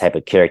know the type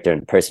of character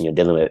and person you're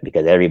dealing with,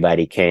 because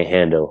everybody can't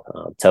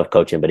handle tough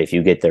coaching. But if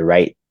you get the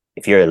right,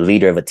 if you're a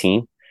leader of a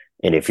team,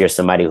 and if you're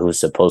somebody who's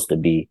supposed to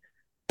be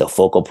the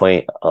focal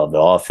point of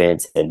the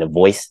offense and the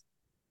voice,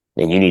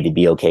 then you need to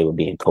be okay with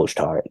being coached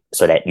hard,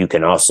 so that you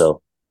can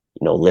also,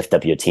 you know, lift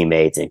up your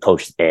teammates and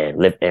coach and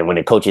lift. And when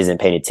the coach isn't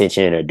paying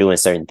attention or doing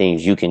certain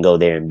things, you can go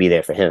there and be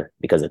there for him,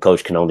 because the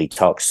coach can only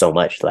talk so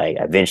much. Like,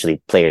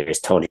 eventually players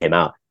tone him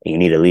out, and you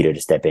need a leader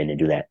to step in and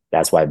do that.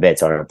 That's why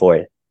vets are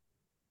important.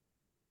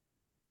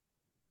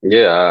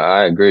 Yeah,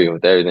 I agree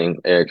with everything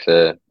Errick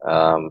said.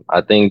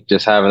 I think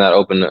just having that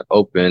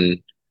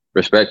open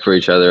respect for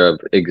each other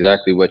of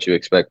exactly what you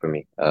expect from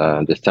me.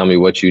 Just tell me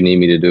what you need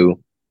me to do,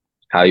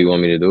 how you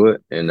want me to do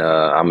it, and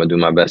I'm going to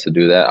do my best to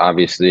do that.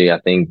 Obviously, I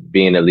think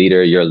being a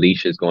leader, your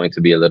leash is going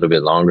to be a little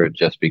bit longer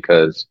just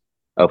because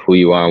of who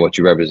you are and what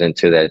you represent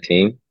to that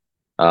team.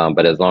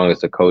 But as long as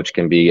the coach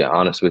can be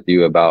honest with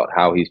you about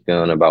how he's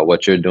feeling about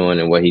what you're doing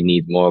and what he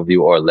needs more of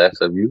you or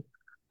less of you,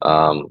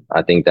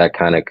 I think that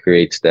kind of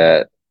creates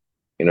that,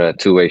 you know, a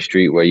two-way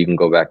street where you can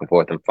go back and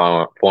forth and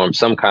form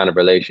some kind of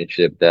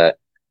relationship that,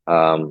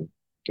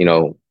 you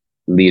know,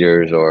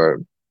 leaders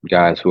or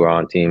guys who are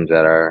on teams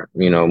that are,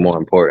 you know, more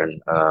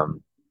important,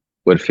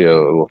 will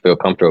feel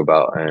comfortable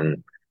about.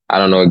 And I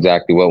don't know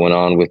exactly what went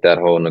on with that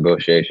whole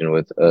negotiation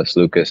with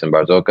Sloukas and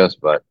Bartzokas,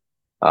 but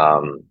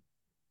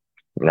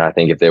you know, I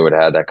think if they would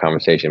have had that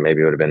conversation,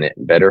 maybe it would have been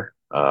better,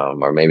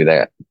 or maybe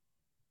that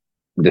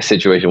the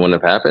situation wouldn't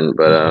have happened.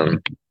 But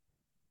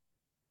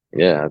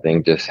yeah, I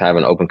think just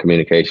having open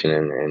communication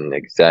and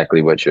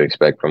exactly what you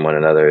expect from one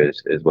another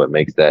is what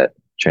makes that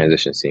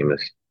transition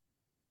seamless.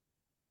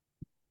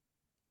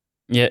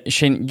 Yeah,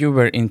 Shane, you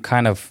were in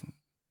kind of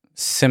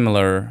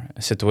similar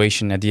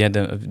situation at the end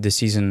of the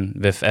season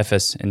with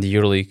Efes in the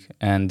EuroLeague,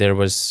 and there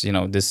was, you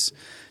know, this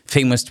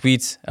famous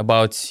tweet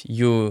about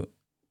you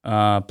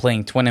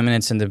playing 20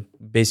 minutes in the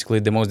basically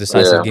the most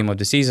decisive game of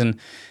the season,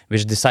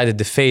 which decided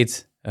the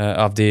fate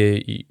of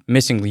the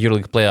missing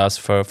EuroLeague playoffs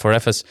for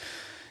Efes.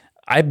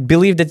 I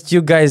believe that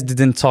you guys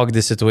didn't talk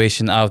the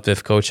situation out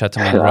with Coach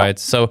Ataman, right?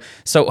 So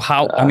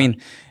how, I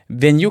mean,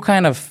 when you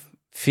kind of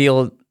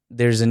feel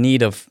there's a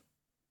need of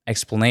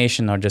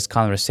explanation or just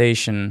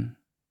conversation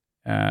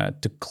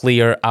to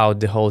clear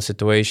out the whole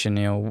situation,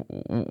 you know,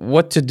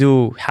 what to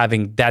do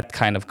having that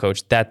kind of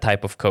coach, that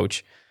type of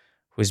coach,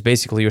 who's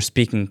basically you're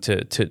speaking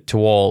to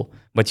all,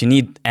 but you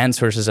need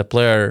answers as a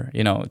player,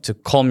 to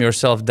calm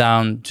yourself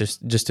down,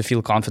 just to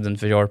feel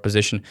confident with your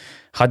position.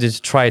 How did you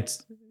try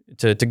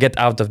to get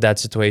out of that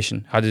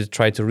situation? How did you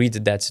try to read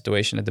that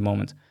situation at the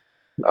moment?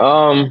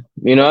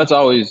 It's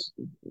always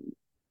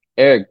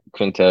Errick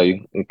can tell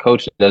you. And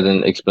coach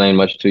doesn't explain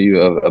much to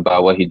you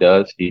about what he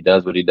does. He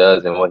does what he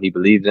does, and what he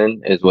believes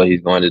in is what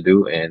he's going to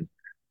do. And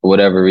for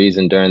whatever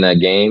reason during that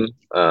game,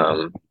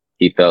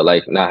 he felt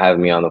like not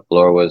having me on the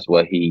floor was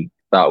what he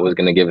thought was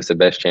going to give us the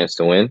best chance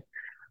to win.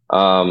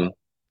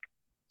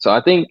 So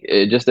I think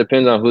it just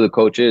depends on who the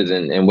coach is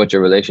and what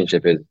your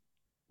relationship is.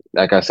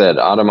 Like I said,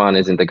 Ataman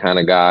isn't the kind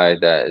of guy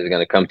that is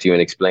going to come to you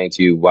and explain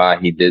to you why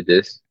he did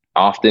this.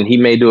 Often he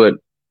may do it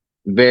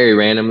very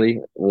randomly,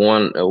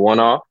 one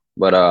off,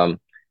 but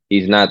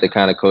he's not the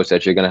kind of coach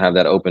that you're going to have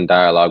that open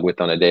dialogue with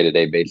on a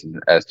day-to-day basis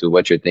as to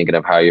what you're thinking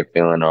of, how you're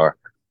feeling, or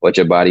what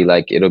your body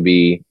like. It'll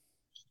be,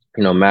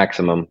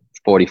 maximum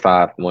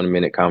 45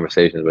 1-minute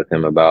conversations with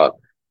him about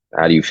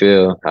how do you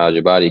feel, how's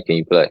your body, can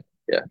you play?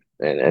 Yeah,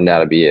 and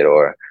that'll be it.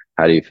 Or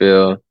how do you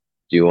feel? Do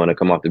you want to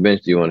come off the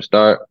bench? Do you want to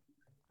start?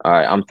 All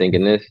right, I'm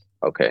thinking this.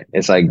 Okay,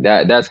 it's like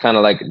that. That's kind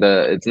of like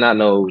it's not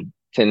no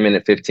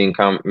 10-minute,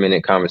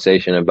 15-minute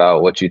conversation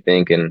about what you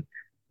think and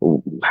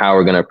how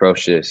we're going to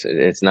approach this.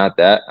 It's not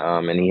that.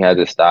 And he has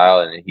a style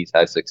and he's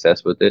had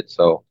success with it.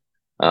 So,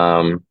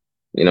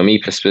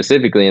 me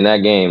specifically in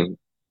that game,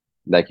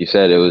 like you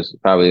said, it was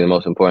probably the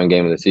most important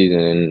game of the season.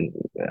 And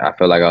I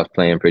felt like I was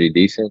playing pretty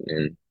decent.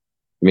 And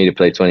for me to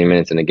play 20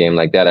 minutes in a game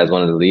like that as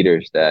one of the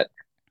leaders, that,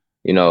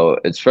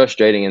 it's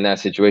frustrating in that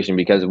situation,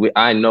 because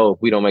I know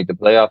if we don't make the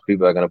playoffs,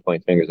 people are going to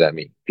point fingers at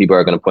me. People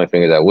are going to point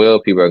fingers at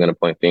Will. People are going to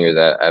point fingers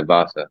at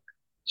Vasa.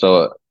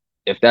 So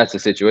if that's the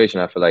situation,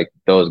 I feel like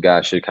those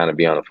guys should kind of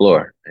be on the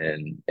floor.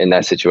 And in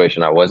that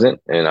situation, I wasn't.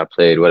 And I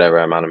played whatever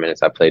amount of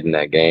minutes I played in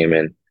that game.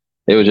 And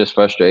it was just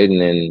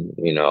frustrating.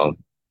 And,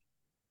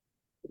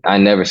 I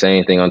never say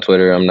anything on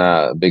Twitter. I'm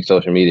not a big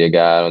social media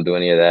guy. I don't do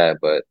any of that.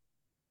 But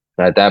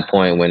at that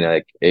point,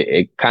 when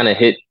it kind of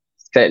hit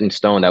set in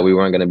stone that we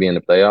weren't going to be in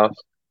the playoffs,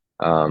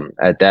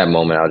 at that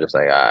moment, I was just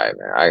like, all right,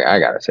 man, I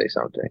got to say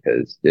something,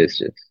 because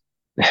it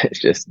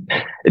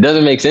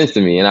doesn't make sense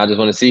to me. And I just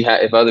want to see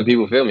if other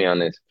people feel me on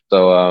this.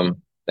 So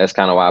that's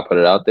kind of why I put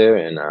it out there.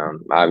 And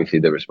obviously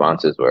the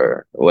responses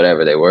were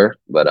whatever they were.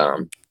 But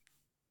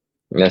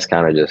that's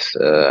kind of just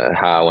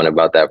how I went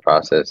about that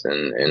process.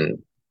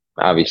 And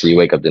obviously you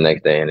wake up the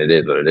next day and it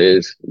is what it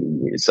is.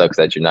 It sucks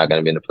that you're not going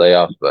to be in the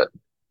playoffs, but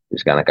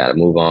just kind of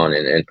move on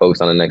and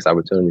focus on the next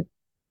opportunity.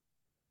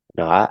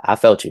 No, I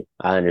felt you.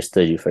 I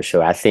understood you for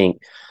sure. I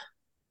think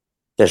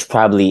there's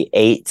probably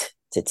 8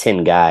 to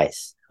 10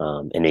 guys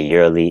in the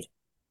EuroLeague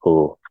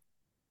who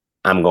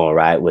I'm going to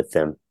ride with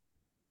them,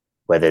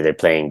 whether they're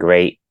playing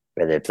great,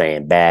 whether they're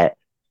playing bad,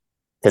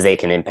 because they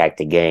can impact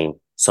the game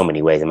so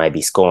many ways. It might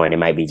be scoring. It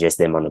might be just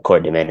them on the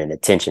court demanding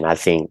attention. I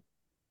think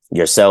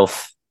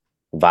yourself,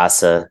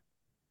 Vasa,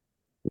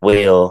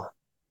 Will,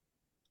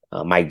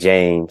 Mike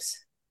James,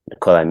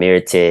 Nikola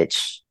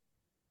Mirotic,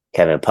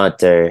 Kevin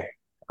Punter,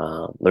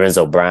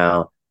 Lorenzo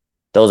Brown.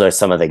 Those are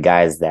some of the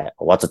guys that,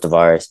 Walter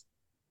Tavares,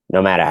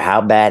 no matter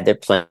how bad they're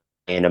playing,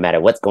 no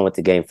matter what's going with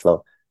the game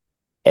flow,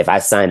 if I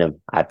sign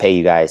them, I pay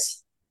you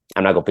guys.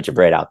 I'm not going to put your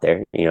bread out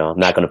there. I'm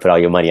not going to put all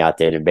your money out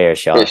there and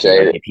embarrass y'all.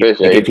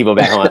 Get people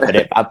back on. But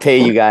if I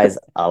pay you guys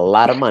a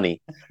lot of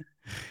money,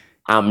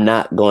 I'm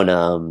not going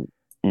to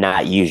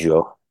not use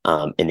you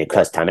in the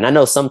clutch time. And I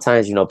know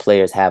sometimes,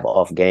 players have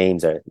off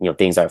games or,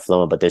 things aren't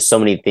flowing, but there's so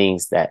many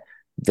things that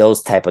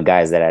those type of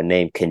guys that I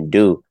named can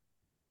do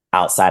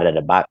outside of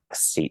the box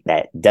seat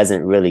that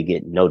doesn't really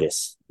get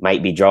noticed.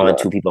 Might be drawing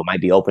 2 people, might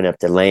be opening up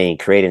the lane,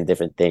 creating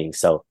different things.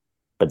 So,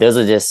 but those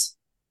are just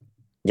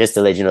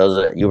to let you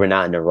know, you were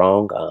not in the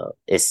wrong.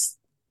 It's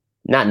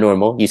not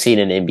normal. You see it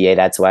in the NBA.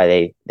 That's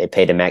why they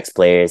pay the max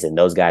players, and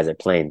those guys are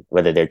playing,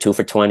 whether they're 2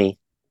 for 20,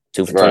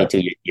 2 for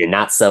 22. You're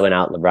not subbing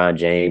out LeBron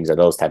James or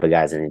those type of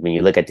guys. And when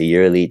you look at the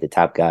EuroLeague, the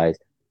top guys,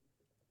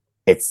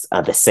 it's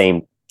the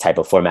same type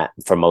of format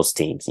for most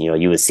teams.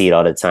 You would see it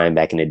all the time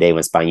back in the day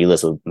when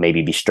Spanulis would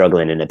maybe be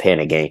struggling in the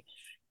panic game,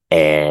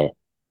 and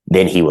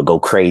then he would go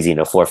crazy in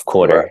the fourth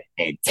quarter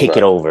and take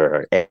it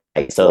over.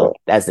 So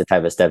that's the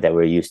type of stuff that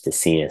we're used to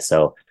seeing.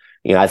 So,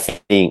 I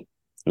think,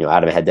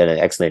 Adam had done an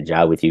excellent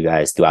job with you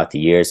guys throughout the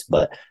years,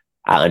 but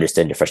I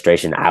understood the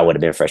frustration. I would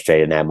have been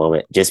frustrated in that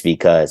moment, just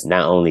because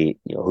not only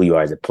who you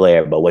are as a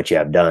player, but what you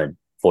have done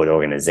for the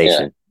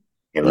organization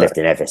and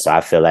lifting effort. So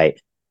I feel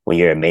like when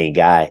you're a main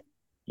guy,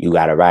 you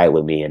got to ride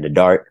with me in the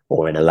dark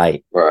or in the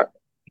light. Right.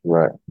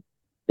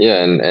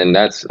 Yeah, and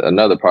that's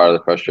another part of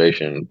the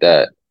frustration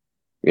that,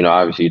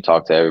 obviously you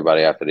talk to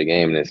everybody after the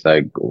game and it's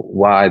like,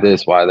 why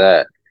this, why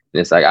that? And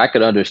it's like, I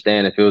could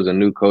understand if it was a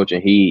new coach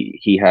and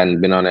he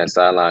hadn't been on that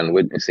sideline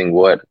witnessing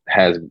what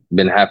has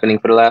been happening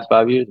for the last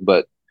 5 years.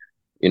 But,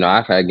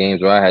 I've had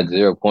games where I had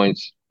 0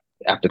 points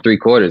after 3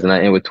 quarters and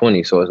I end with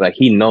 20. So it's like,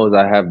 he knows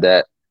I have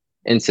that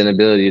instant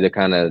ability to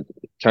kind of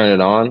turn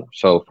it on.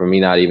 So for me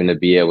not even to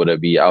be able to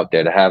be out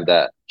there to have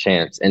that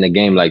chance in a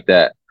game like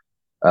that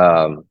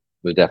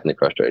was definitely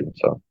frustrating.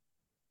 So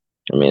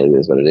I mean, it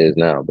is what it is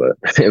now, but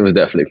it was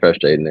definitely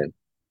frustrating then.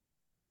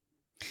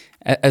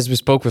 As we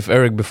spoke with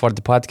Errick before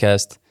the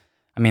podcast,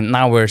 I mean,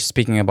 now we're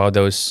speaking about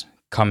those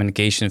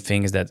communication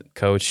things that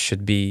coach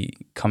should be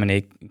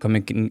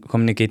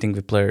communicating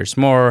with players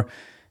more.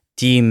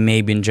 Team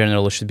maybe in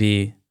general should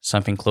be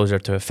something closer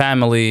to a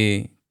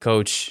family.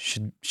 Coach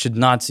should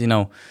not,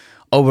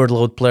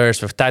 overload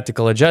players with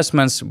tactical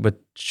adjustments, but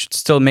should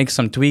still make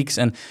some tweaks.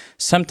 And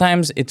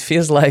sometimes it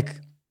feels like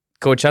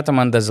Coach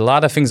Ataman does a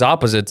lot of things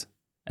opposite,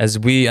 as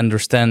we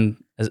understand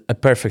as a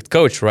perfect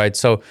coach, right?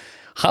 So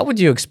how would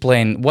you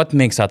explain what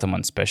makes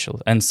Ataman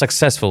special and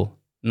successful?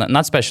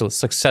 Not special,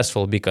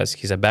 successful, because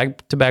he's a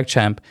back-to-back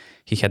champ.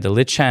 He had a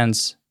lit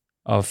chance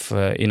of,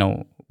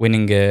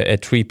 winning a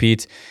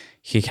three-peat.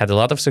 He had a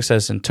lot of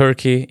success in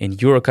Turkey, in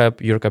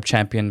Eurocup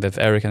champion with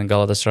Errick and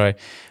Galatasaray.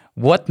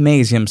 What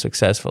makes him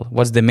successful?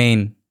 What's the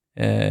main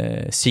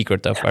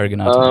secret of Errick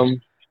and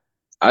Ataman?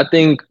 I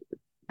think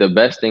the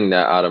best thing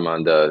that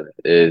Ataman does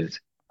is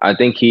I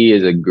think he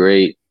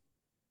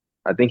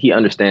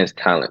understands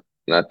talent.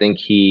 And I think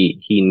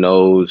he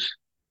knows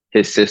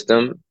his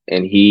system,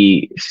 and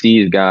he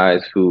sees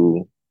guys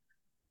who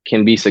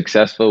can be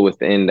successful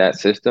within that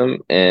system,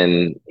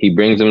 and he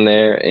brings them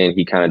there, and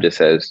he kind of just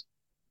says,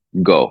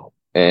 go.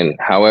 And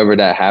however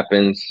that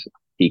happens,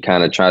 he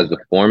kind of tries to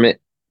form it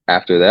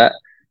after that.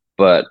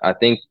 But I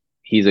think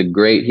he has a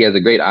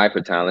great eye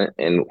for talent,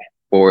 and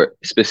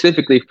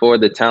specifically for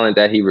the talent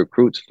that he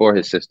recruits for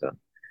his system.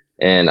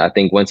 And I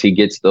think once he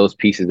gets those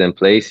pieces in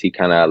place, he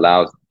kind of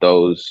allows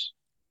those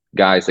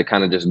guys to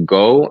kind of just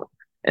go.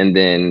 And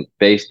then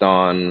based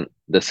on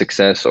the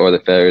success or the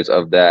failures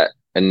of that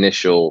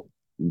initial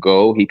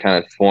go, he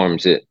kind of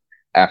forms it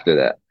after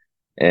that.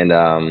 And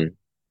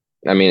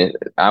I mean,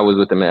 I was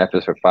with him at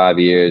Efes for 5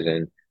 years,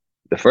 and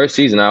the first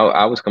season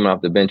I was coming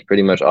off the bench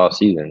pretty much all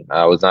season.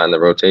 I was not in the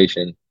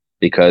rotation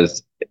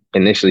because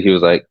initially he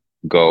was like,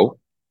 go.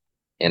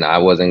 And I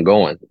wasn't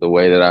going the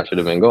way that I should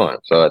have been going.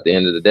 So at the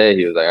end of the day,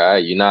 he was like, all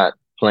right, you're not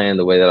playing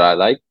the way that I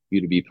like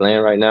you to be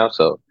playing right now.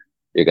 So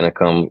you're going to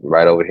come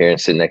right over here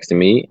and sit next to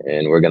me.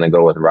 And we're going to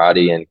go with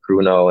Roddy and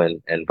Kruno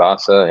and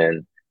Vasa.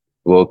 And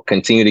we'll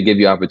continue to give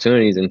you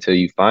opportunities until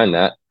you find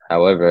that.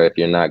 However, if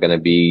you're not going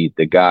to be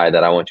the guy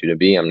that I want you to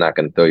be, I'm not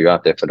going to throw you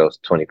out there for those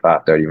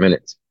 25, 30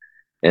 minutes.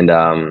 And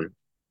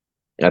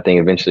I think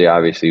eventually,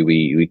 obviously,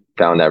 we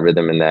found that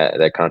rhythm and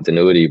that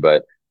continuity.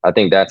 But I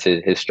think that's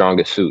his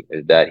strongest suit,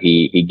 is that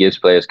he gives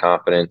players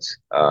confidence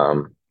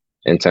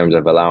in terms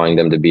of allowing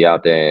them to be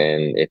out there.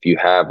 And if you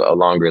have a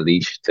longer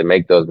leash, to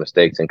make those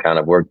mistakes and kind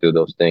of work through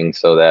those things,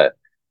 so that,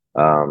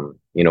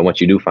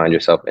 once you do find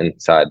yourself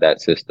inside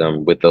that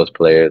system with those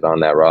players on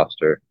that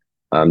roster,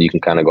 you can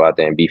kind of go out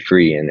there and be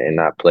free and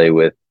not play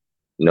with,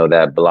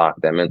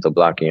 that mental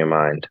block in your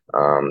mind,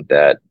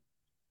 that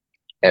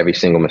every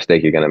single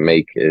mistake you're going to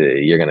make,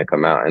 you're going to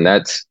come out. And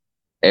that's,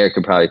 Errick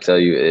could probably tell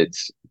you,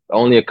 it's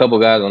only a couple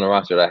guys on the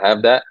roster that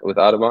have that with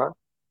Ataman.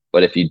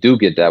 But if you do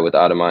get that with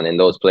Ataman and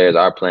those players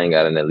are playing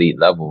at an elite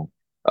level,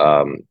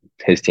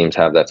 his teams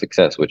have that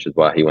success, which is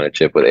why he won a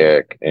chip with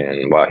Errick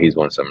and why he's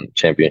won some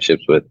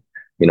championships with,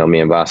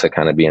 me and Vasa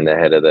kind of being the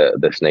head of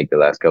the snake the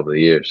last couple of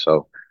years.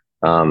 So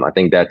I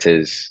think that's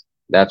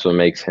what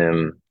makes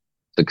him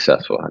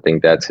successful. I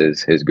think that's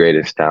his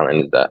greatest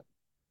talent, is that.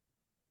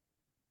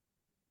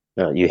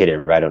 No, you hit it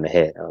right on the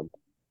head.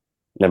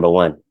 Number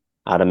one,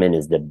 Ataman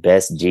is the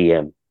best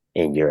GM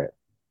in Europe.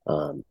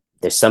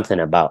 There's something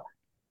about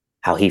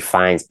how he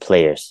finds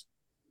players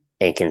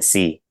and can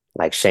see,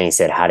 like Shane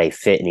said, how they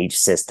fit in each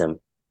system,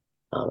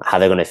 how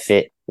they're going to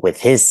fit with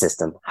his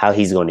system, how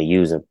he's going to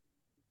use them.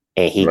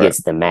 And he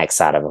gets the max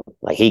out of them.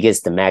 Like, he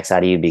gets the max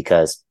out of you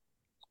because,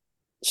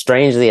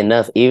 strangely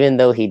enough, even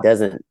though he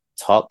doesn't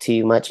talk to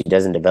you much, he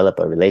doesn't develop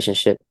a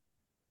relationship,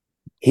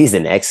 he's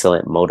an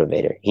excellent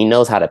motivator. He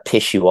knows how to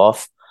piss you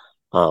off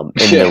in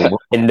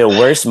the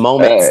worst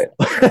moments.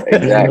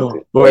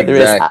 Exactly.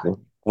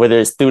 Whether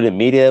it's through the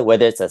media,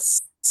 whether it's a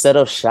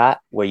subtle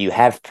shot where you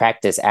have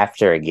practice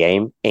after a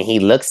game, and he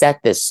looks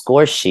at the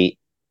score sheet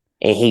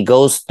and he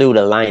goes through the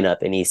lineup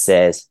and he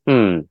says,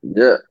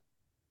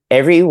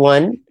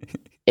 everyone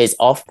is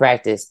off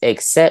practice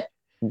except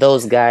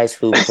those guys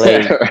who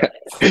play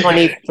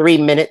 23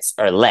 minutes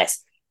or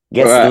less.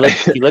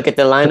 If you look at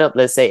the lineup,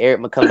 let's say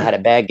Errick McCollum had a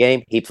bad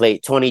game. He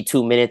played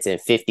 22 minutes and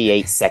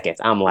 58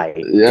 seconds. I'm like,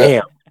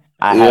 damn,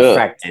 I have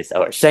practice.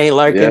 Or Shane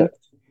Larkin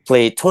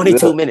played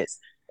 22 minutes.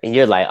 And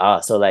you're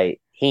like, so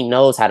like, he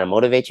knows how to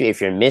motivate you.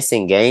 If you're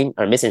missing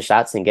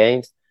shots in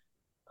games,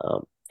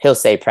 he'll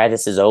say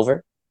practice is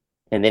over.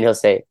 And then he'll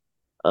say,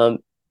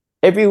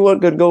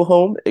 everyone could go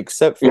home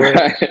except for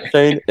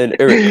Shane and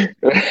Errick.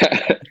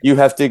 You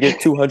have to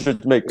get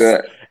 200 makes.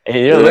 And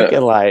you're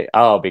looking like,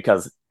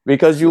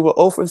 because you were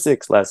 0 for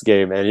 6 last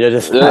game, and you're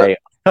just like,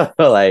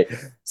 what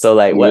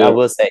I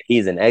will say,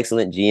 he's an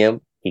excellent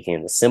GM. He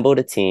can assemble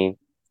the team.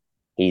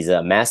 He's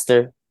a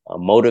master, a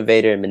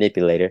motivator, and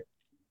manipulator,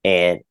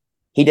 and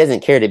he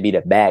doesn't care to be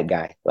the bad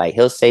guy. Like,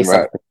 he'll say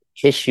something,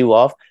 piss you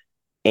off,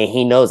 and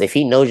he knows if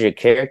he knows your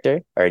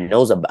character or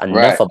knows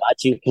enough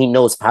about you, he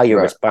knows how you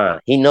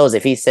respond. He knows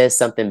if he says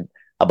something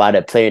about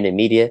a player in the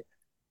media,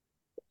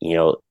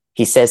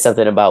 he says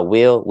something about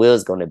Will.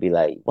 Will's going to be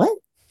like, what?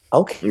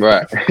 Okay.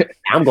 Right.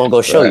 I'm going to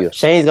go show you.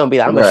 Shane's going to be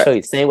like, I'm going to show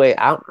you. Same way.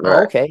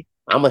 Okay.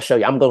 I'm going to show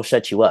you. I'm going to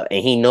shut you up.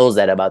 And he knows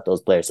that about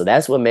those players. So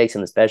that's what makes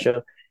him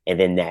special. And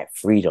then that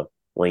freedom.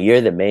 When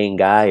you're the main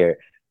guy or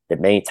the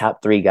main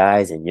top 3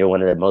 guys and you're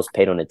one of the most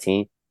paid on the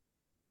team,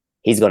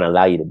 he's going to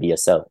allow you to be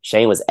yourself.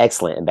 Shane was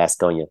excellent in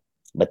Baskonia,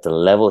 but the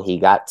level he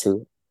got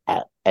to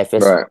at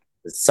Efes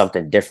was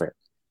something different.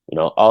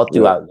 All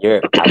throughout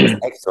Europe, I was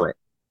excellent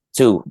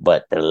too,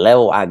 but the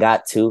level I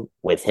got to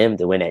with him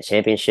to win that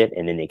championship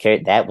and then they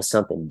carried, that was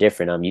something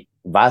different.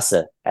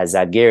 Vasa as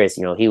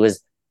Zalgiris, he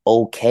was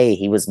okay.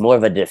 He was more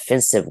of a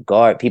defensive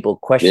guard. People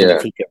questioned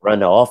if he could run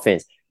the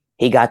offense.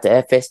 He got to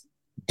Efes,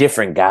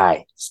 different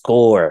guy,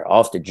 score,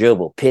 off the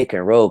dribble, pick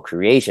and roll,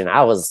 creation.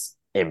 I was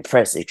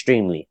impressed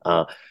extremely.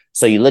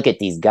 So you look at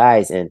these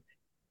guys and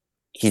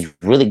he's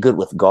really good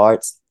with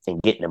guards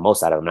and getting the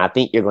most out of them. And I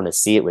think you're going to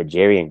see it with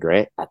Jerry and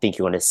Grant. I think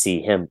you're going to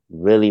see him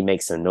really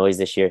make some noise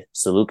this year.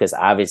 Sloukas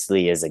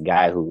obviously is a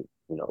guy who,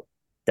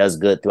 does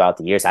good throughout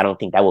the years. I don't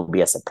think that will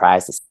be a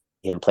surprise to see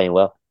him playing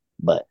well,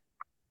 but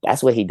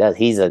that's what he does.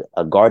 He's a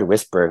guard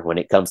whisperer when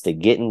it comes to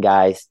getting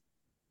guys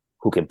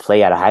who can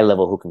play at a high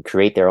level, who can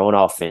create their own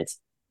offense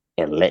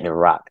and letting it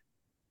rock.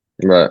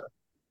 Right.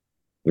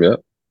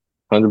 Yep.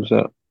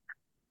 100%.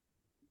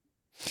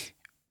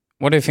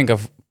 What do you think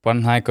of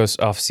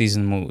Panathinaikos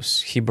off-season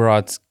moves? He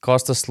brought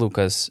Kostas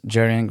Sloukas,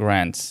 Jerry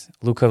Grant,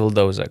 Luka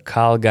Vildoza,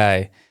 Kyle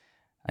Guy,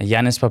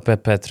 Yanis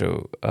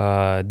Papapetru,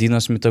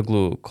 Dinos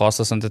Mitoglou,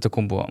 Kostas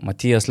Antetokounmpo,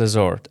 Matthias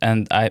Lezort,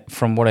 and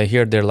from what I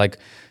hear, they're like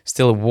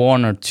still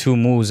 1 or 2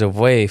 moves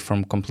away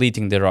from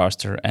completing the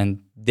roster,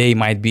 and they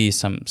might be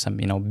some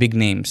big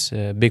names,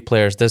 big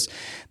players. Does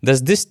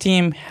this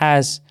team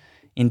has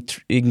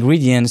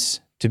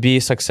ingredients to be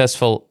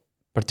successful,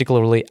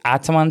 particularly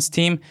Ataman's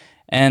team?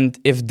 And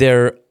if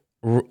they're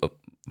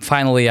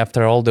finally,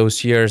 after all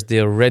those years,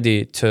 they're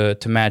ready to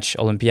match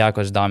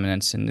Olympiacos'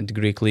 dominance in the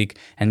Greek league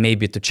and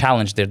maybe to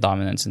challenge their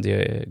dominance in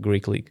the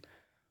Greek league?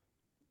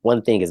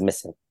 One thing is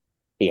missing.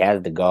 He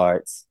has the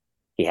guards.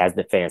 He has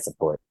the fan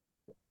support.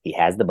 He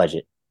has the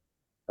budget.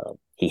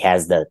 He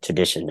has the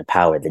tradition, the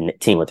power, the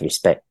team with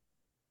respect.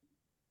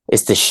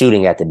 It's the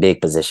shooting at the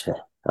big position.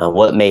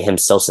 What made him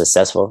so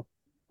successful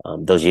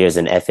those years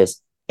in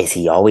Efes is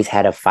he always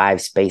had a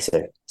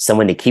 5-spacer,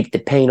 someone to keep the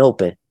paint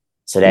open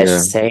so that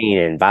Shane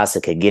and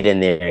Vasa could get in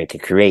there and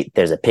could create.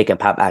 There's a pick and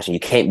pop option. You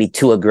can't be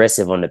too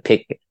aggressive on the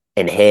pick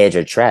and hedge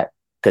or trap,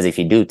 because if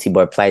you do,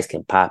 Tibor Pleiss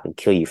can pop and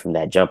kill you from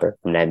that jumper,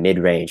 from that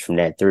mid-range, from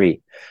that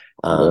 3.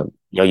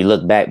 You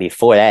look back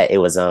before that, it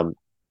was Sertaj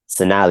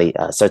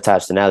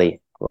Sinali,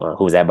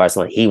 who was at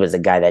Barcelona. He was the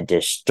guy that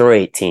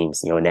destroyed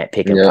teams, in that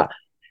pick and pop.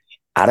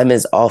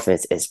 Ataman's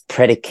offense is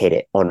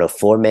predicated on the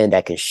 4-man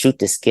that can shoot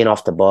the skin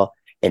off the ball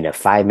and the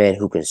 5-man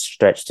who can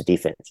stretch the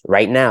defense.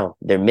 Right now,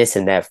 they're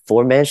missing that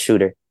 4-man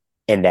shooter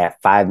and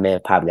that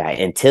 5-man pop guy.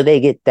 Until they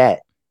get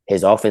that,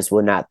 his offense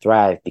will not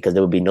thrive because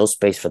there will be no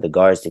space for the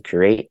guards to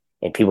create,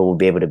 and people will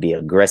be able to be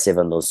aggressive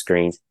on those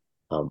screens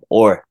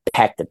or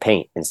pack the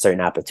paint in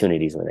certain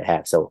opportunities when they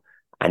have. So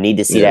I need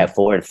to see that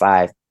 4 and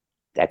 5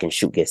 that can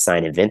shoot get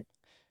signed and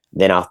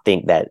then I'll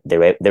think that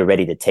they're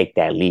ready to take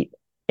that leap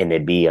and to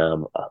be a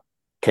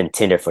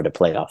contender for the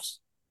playoffs.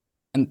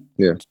 And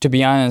to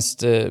be honest,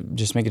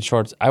 just make it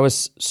short, I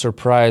was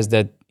surprised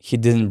that he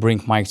didn't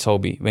bring Mike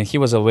Tobey. When he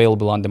was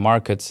available on the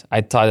market,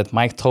 I thought that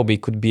Mike Tobey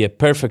could be a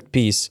perfect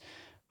piece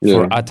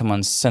for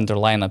Ataman's center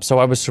lineup. So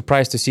I was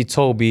surprised to see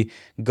Tobey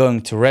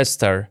going to Red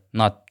Star,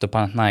 not to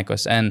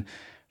Panathinaikos. And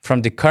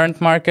from the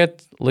current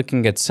market,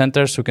 looking at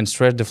centers who can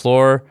stretch the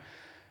floor,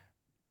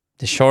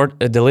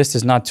 the list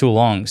is not too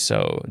long.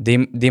 So they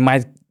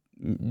might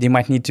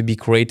need to be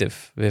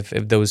creative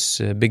with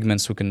those big men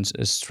who can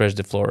stretch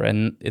the floor.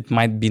 And it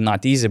might be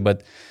not easy,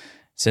 but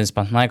since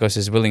Panathinaikos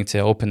is willing to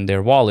open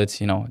their wallet,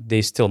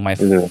 they still might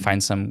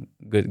find some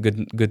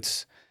good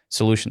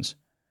solutions.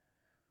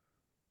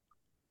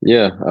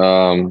 Yeah.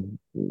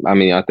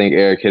 I think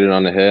Errick hit it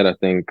on the head. I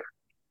think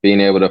being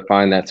able to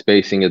find that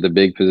spacing at the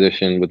big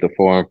position with the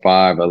 4 and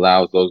 5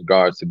 allows those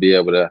guards to be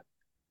able to,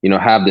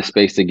 have the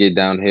space to get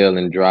downhill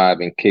and drive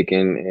and kick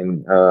in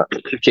and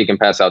kick and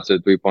pass out to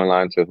the 3-point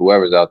line to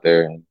whoever's out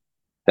there. And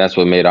that's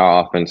what made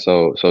our offense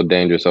so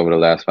dangerous over the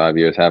last 5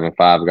 years, having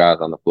 5 guys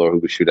on the floor who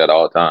can shoot at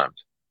all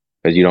times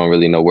because you don't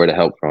really know where to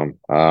help from.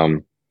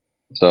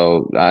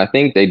 So I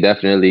think they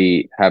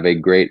definitely have a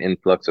great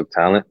influx of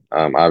talent.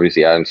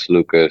 Obviously, adding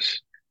Sloukas,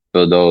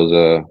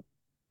 Vildoza,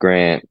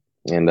 Grant,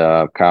 and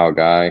Kyle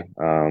Guy.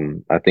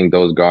 I think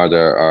those guards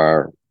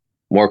are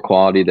more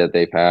quality than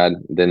they've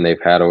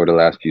had over the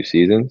last few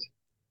seasons.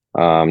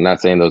 I'm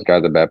not saying those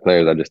guys are bad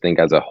players. I just think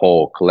as a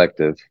whole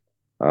collective,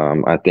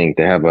 I think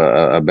they have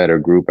a better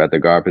group at the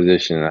guard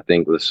position. I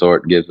think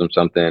Lezort gives them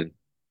something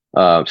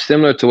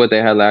similar to what they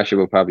had last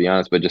year with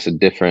Papianis, but just a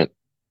different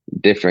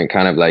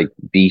kind of like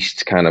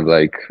beast kind of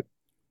like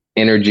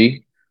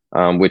energy,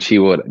 which he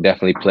would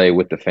definitely play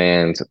with the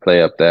fans,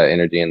 play up that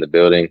energy in the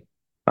building.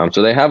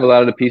 So they have a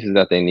lot of the pieces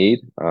that they need.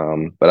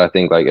 But I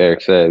think, like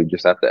Errick said, we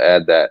just have to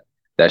add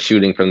that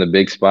shooting from the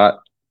big spot.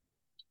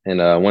 And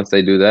once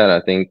they do that,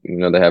 I think,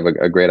 they have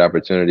a great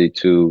opportunity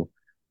to,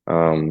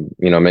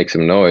 make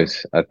some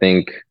noise. I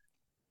think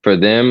for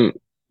them,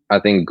 I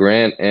think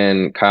Grant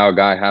and Kyle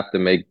Guy have to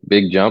make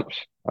big jumps.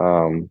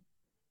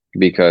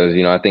 Because,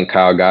 I think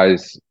Kyle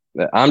Guy's,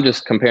 I'm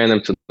just comparing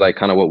them to like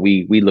kind of what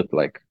we looked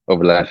like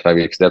over the last 5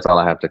 years. That's all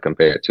I have to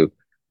compare it to.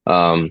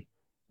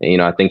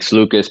 And, I think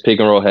Sloukas, pick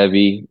and roll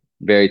heavy,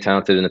 very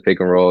talented in the pick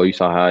and roll. You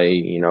saw how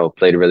he,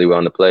 played really well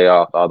in the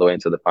playoff all the way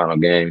into the final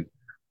game.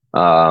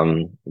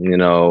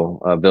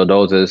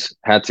 Vildoza's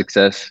had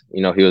success.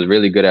 He was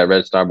really good at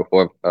Red Star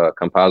before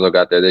Campazzo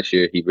got there this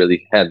year. He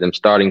really had them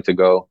starting to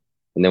go.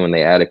 And then when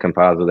they added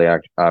Campazzo, they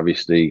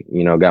obviously,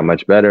 got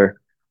much better.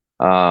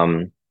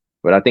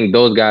 But I think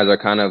those guys are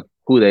kind of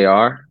who they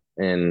are.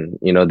 And,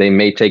 they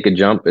may take a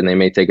jump and they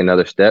may take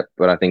another step.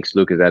 But I think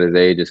Sloukas at his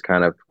age is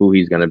kind of who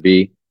he's going to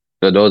be.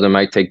 Vildoza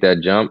might take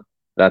that jump.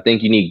 But I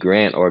think you need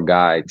Grant or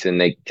Guy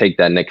to take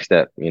that next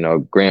step.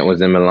 Grant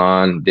was in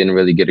Milan, didn't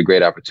really get a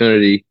great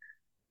opportunity.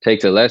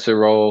 Takes a lesser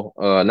role,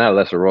 not a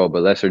lesser role,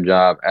 but lesser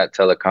job at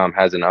Telecom,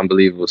 has an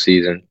unbelievable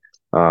season,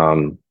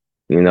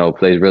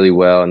 plays really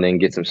well, and then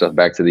gets himself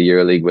back to the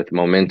EuroLeague with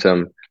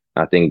momentum.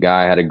 I think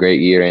Guy had a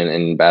great year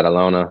in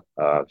Badalona.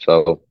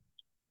 So,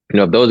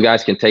 if those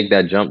guys can take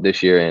that jump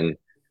this year, and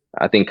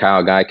I think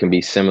Kyle Guy can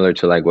be similar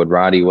to like what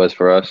Roddy was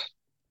for us.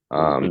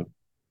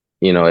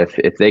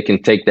 If they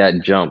can take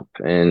that jump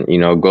and,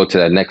 go to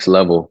that next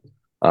level,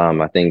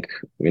 I think,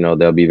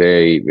 they'll be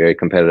very, very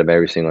competitive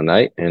every single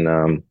night.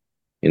 And,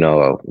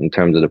 in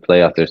terms of the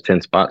playoffs, there's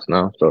 10 spots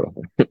now. So,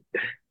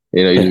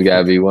 you just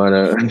gotta be one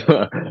of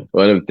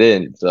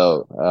 10.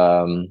 So,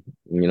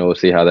 we'll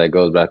see how that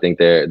goes. But I think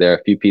they're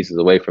a few pieces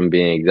away from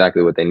being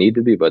exactly what they need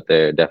to be, but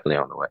they're definitely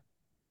on the way.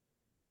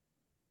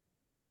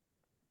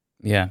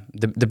 Yeah.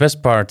 The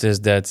best part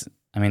is that,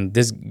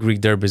 this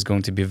Greek derby is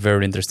going to be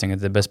very interesting.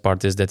 And the best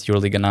part is that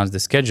EuroLeague announced the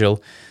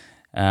schedule,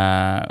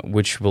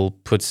 which will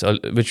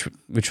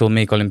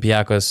make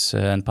Olympiacos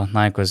and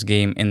Panathinaikos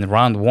game in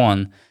round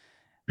 1.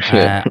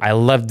 I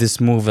love this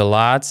move a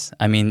lot.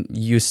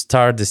 You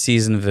start the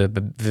season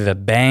with a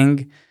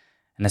bang,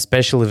 and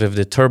especially with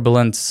the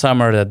turbulent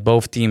summer that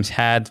both teams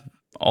had.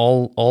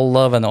 All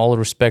love and all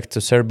respect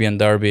to Serbian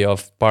derby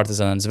of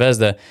Partizan and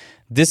Zvezda.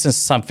 This is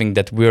something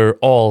that we're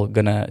all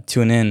gonna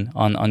tune in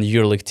on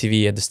EuroLeague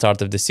TV at the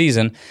start of the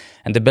season.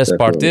 And the best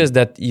part is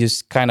that you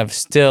kind of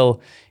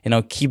still,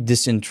 keep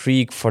this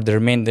intrigue for the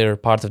remainder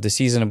part of the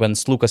season when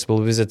Sloukas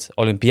will visit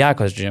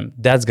Olympiacos gym.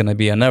 That's gonna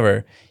be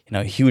another,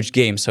 huge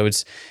game. So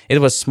it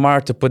was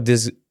smart to put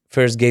this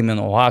first game in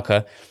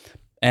Oaxaca.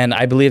 And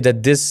I believe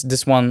that this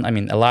one,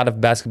 a lot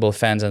of basketball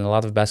fans and a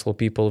lot of basketball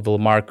people will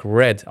mark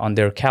red on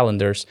their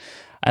calendars.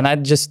 And I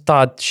just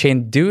thought,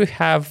 Shane, do you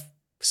have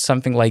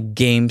something like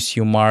games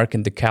you mark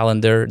in the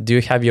calendar? Do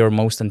you have your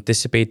most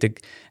anticipated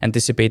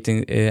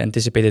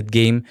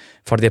game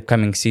for the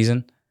upcoming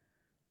season?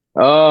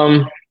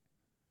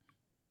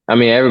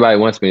 Everybody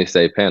wants me to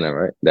say Pana,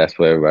 right? That's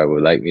what everybody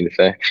would like me to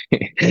say.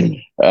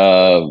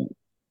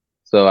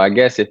 So I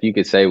guess if you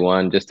could say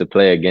one, just to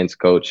play against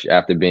Coach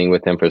after being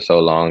with him for so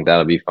long,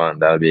 that'll be fun.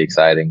 That'll be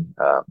exciting.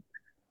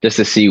 Just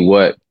to see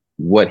what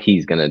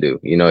he's gonna do.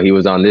 He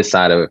was on this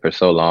side of it for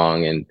so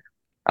long, and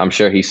I'm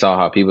sure he saw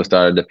how people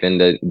started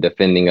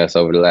defending us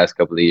over the last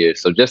couple of years.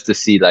 So just to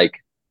see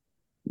like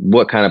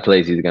what kind of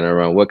plays he's gonna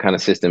run, what kind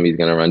of system he's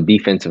gonna run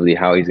defensively,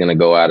 how he's gonna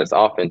go at us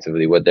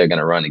offensively, what they're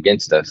gonna run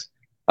against us.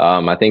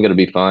 I think it'll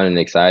be fun and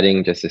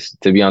exciting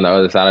just to be on the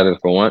other side of it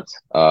for once.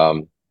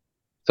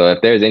 So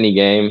if there's any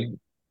game,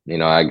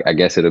 I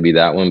guess it'll be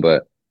that one.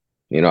 But,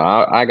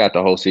 I got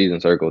the whole season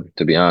circled,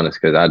 to be honest,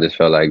 because I just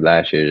felt like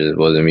last year just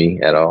wasn't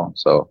me at all.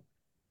 So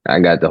I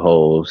got the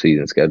whole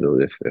season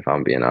scheduled, if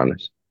I'm being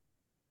honest.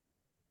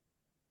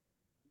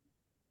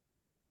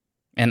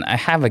 And I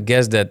have a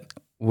guess that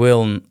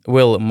Will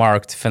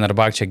marked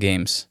Fenerbahce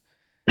games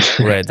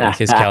red in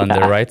his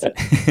calendar, right?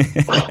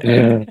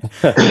 Maybe.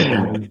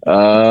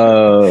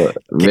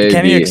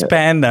 Can you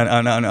expand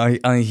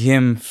on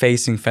him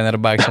facing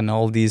Fenerbahce and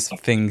all these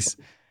things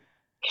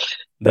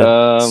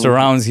that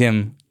surrounds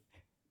him?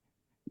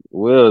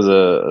 Will's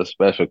a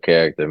special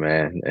character,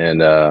 man,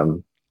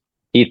 and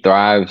he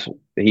thrives.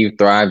 He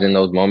thrives in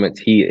those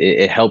moments.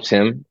 It helps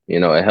him.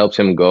 It helps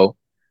him go.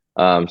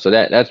 So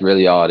that's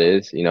really all it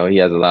is. He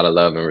has a lot of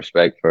love and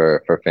respect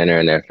for Fener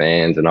and their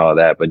fans and all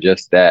that. But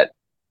just that,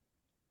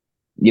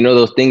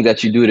 those things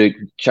that you do to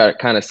try to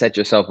kind of set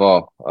yourself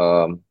off.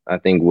 I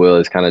think Will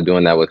is kind of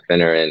doing that with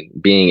Fener and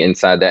being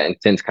inside that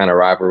intense kind of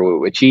rivalry,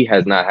 which he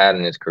has not had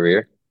in his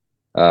career.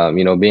 Being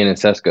in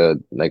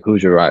CSKA, like,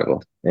 who's your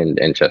rival in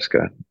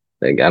CSKA?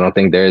 Like, I don't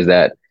think there's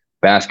that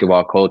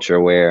basketball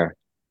culture where,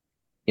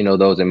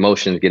 those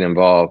emotions get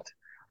involved.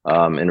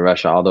 In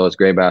Russia, although it's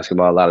great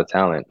basketball, a lot of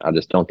talent, I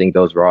just don't think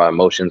those raw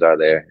emotions are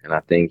there. And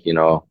I think,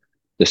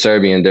 the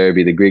Serbian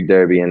derby, the Greek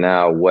derby, and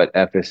now what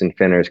Efes and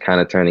Fener is kind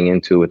of turning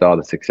into with all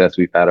the success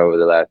we've had over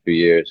the last few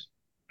years,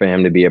 for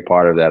him to be a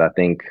part of that, I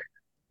think,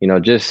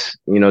 just,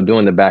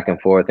 doing the back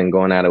and forth and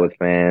going at it with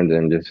fans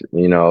and just,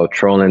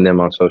 trolling them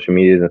on social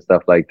medias and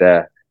stuff like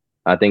that.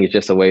 I think it's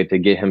just a way to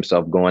get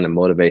himself going and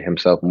motivate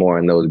himself more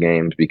in those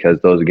games, because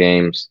those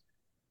games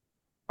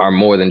are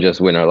more than just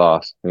win or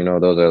loss.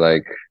 Those are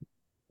like,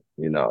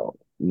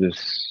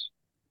 just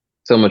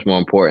so much more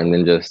important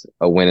than just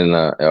a win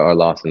or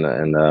loss in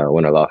the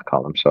win or loss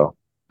column. So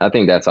I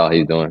think that's all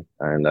he's doing.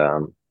 And,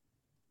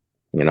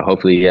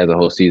 hopefully he has a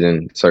whole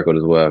season circled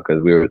as well,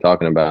 because we were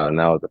talking about, and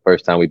that was the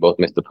first time we both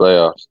missed the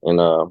playoffs in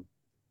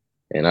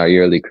our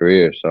EuroLeague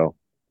career. So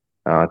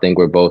I think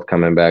we're both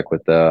coming back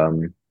with,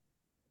 a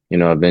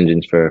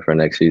vengeance for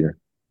next season.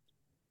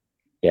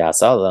 Yeah, I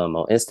saw them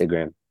on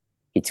Instagram.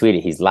 He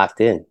tweeted he's locked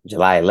in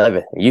July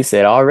 11th. You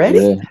said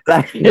already?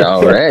 Yeah,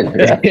 already.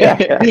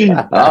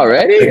 Already? All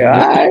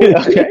right.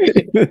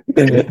 Okay.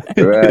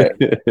 Right.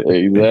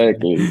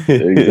 Exactly.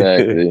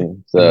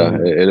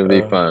 So it'll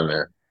be fun,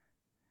 man.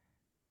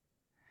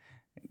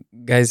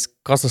 Guys,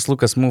 Kostas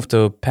Sloukas move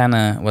to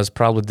Pana was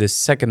probably the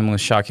second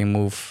most shocking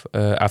move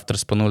after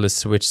Spanulis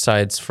switched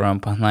sides from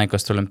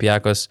Panathinaikos to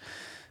Olympiacos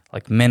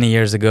like many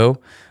years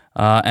ago.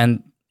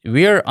 And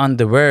we are on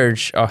the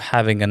verge of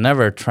having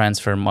another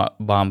transfer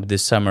bomb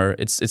this summer.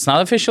 It's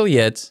not official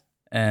yet,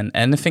 and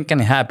anything can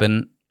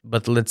happen.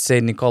 But let's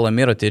say Nikola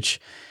Mirotic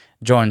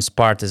joins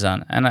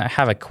Partizan. And I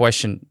have a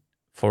question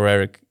for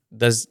Errick.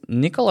 Does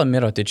Nikola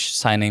Mirotic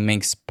signing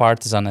makes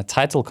Partizan a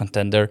title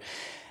contender?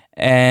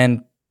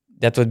 And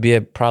that would be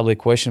probably a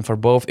question for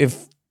both.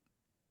 If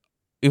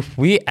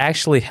we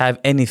actually have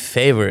any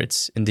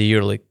favorites in the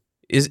EuroLeague,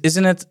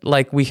 isn't it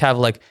like we have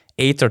like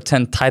 8 or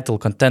 10 title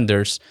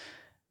contenders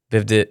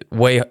with the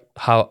way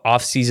how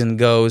offseason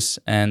goes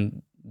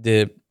and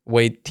the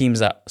way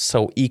teams are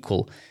so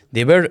equal?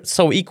 They were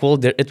so equal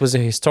that it was a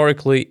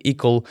historically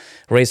equal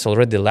race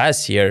already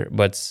last year,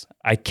 but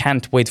I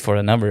can't wait for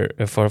another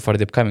for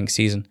the upcoming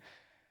season.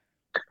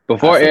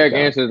 Before Errick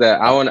answers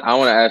that, I want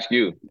to ask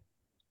you.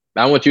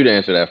 I want you to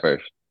answer that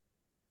first.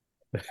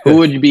 Who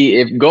would be,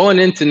 if going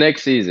into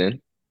next season,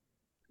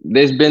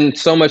 there's been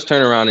so much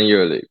turnaround in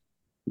EuroLeague.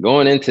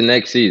 Going into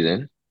next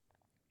season,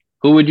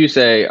 who would you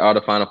say are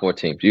the Final Four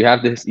teams? You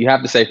have to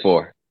say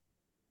 4.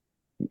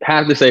 You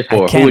have to say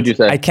 4. Who would you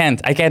say? I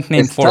can't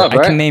name It's 4. tough,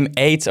 right? I can name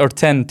 8 or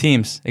 10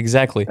 teams.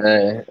 Exactly.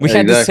 We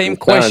had the same Exactly.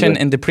 question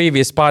in the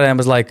previous part, and I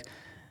was like,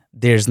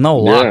 there's no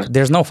lock. Yeah.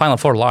 There's no Final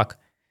Four lock.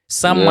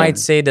 Some might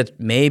say that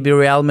maybe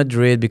Real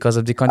Madrid because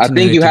of the I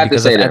continuity. think you have to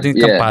say that.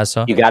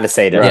 Campazzo. You got to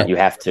say that. Right. You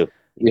have to.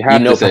 You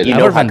have to say that. You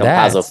know Other how than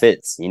that- Campazzo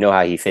fits. You know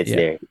how he fits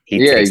there. He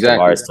Yeah, takes exactly. the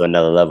bars to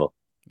another level.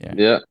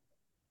 Yeah.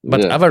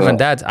 But other than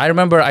that, I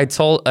remember I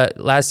told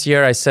last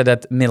year, I said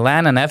that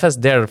Milan and Efes,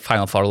 they're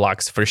Final Four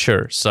locks for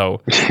sure.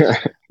 So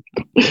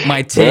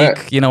my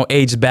take,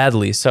 aged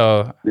badly.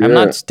 So I'm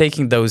not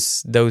taking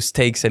those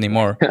takes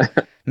anymore.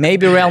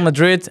 Maybe Real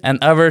Madrid and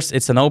others,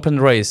 it's an open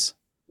race.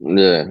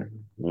 Yeah.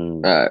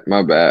 All right,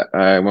 my bad,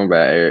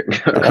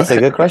 Errick. That's a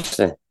good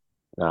question.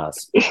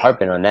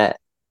 Harping on that,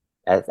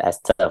 that's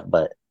tough.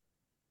 But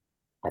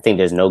I think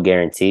there's no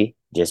guarantee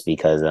just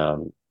because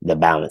the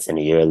balance in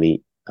the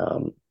EuroLeague,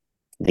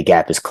 the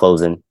gap is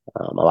closing.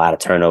 A lot of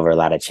turnover, a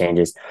lot of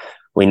changes.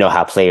 We know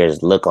how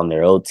players look on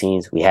their old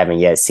teams. We haven't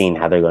yet seen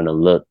how they're going to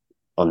look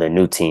on their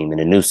new team in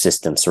a new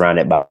system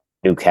surrounded by a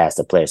new cast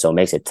of players. So it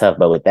makes it tough.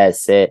 But with that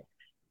said,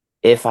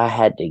 if I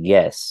had to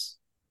guess,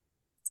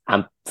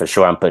 I'm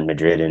putting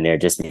Madrid in there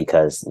just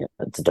because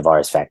it's a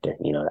Tavares factor.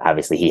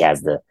 Obviously he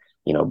has the,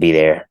 be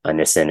there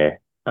under center.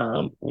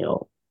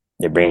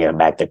 They're bringing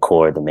back the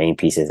core, the main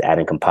pieces,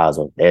 adding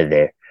Campazzo. They're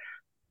there.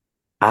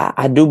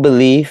 I do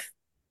believe,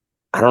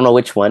 I don't know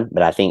which one,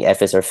 but I think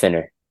Efes or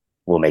Fener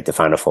will make the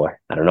Final Four.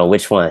 I don't know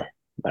which one,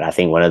 but I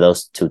think one of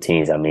those two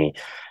teams. I mean,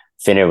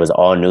 Fener was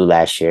all new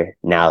last year.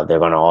 Now they're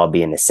going to all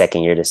be in the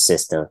second year of the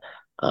system.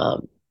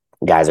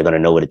 Guys are going to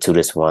know what a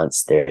Tudis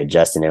wants. They're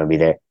adjusting. They'll be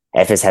there.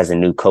 Efes has a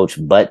new coach,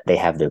 but they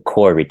have their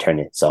core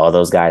returning. So all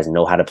those guys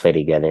know how to play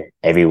together.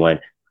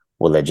 Everyone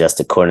will adjust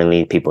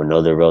accordingly. People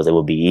know their roles. It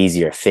will be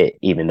easier fit,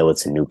 even though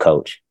it's a new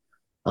coach.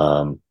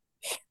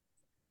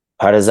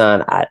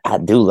 Partizan, I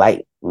do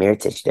like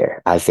Mirotic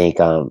there. I think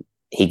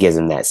he gives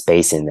him that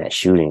space and that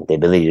shooting, the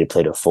ability to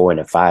play the 4 and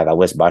the 5. I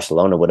wish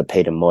Barcelona would have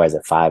paid him more as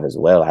a 5 as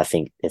well. I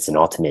think it's an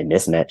ultimate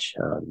mismatch.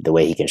 The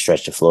way he can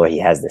stretch the floor, he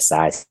has the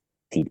size.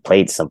 He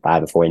played some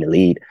 5 and 4 in the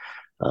lead.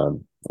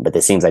 But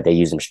it seems like they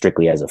use him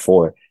strictly as a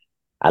 4.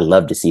 I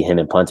love to see him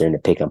and Punter in the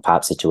pick and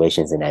pop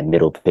situations in that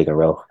middle pick and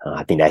roll.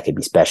 I think that could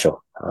be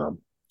special.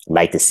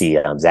 Like to see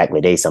Zach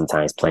Ledee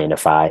sometimes playing the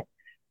 5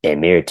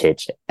 and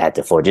Mirotic at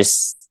the 4.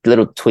 Just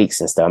little tweaks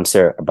and stuff. I'm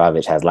sure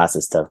Abramovich has lots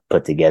of stuff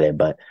put together,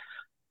 but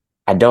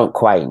I don't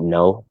quite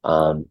know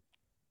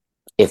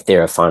if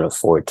they're a Final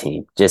Four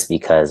team just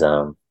because,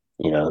 the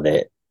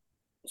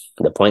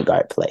point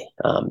guard play.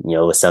 It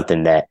was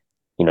something that,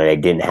 they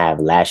didn't have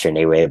last year, and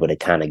they were able to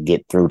kind of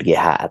get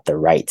hot at the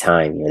right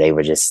time. They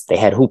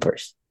had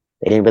hoopers.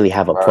 They didn't really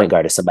have a point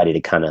guard or somebody to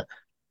kind of,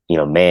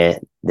 man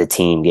the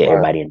team, get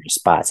everybody in their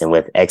spots. And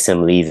with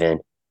Exum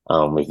leaving,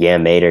 with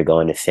Jan Mader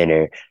going to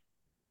Fener,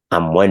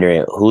 I'm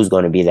wondering who's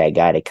going to be that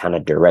guy to kind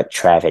of direct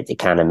traffic, to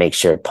kind of make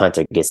sure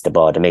Punter gets the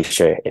ball, to make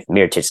sure if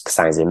Mirotic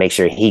signs it, make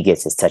sure he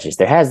gets his touches.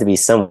 There has to be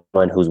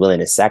someone who's willing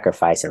to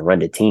sacrifice and run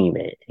the team.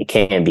 And it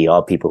can't be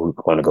all people who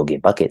want to go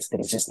get buckets.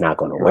 It's just not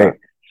going to work.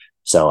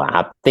 So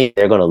I think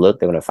they're going to look,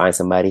 they're going to find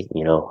somebody,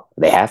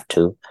 they have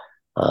to.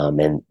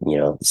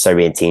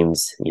 Serbian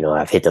teams,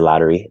 have hit the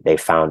lottery. They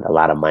found a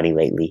lot of money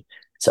lately.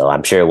 So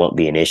I'm sure it won't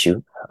be an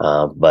issue.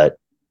 But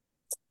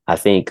I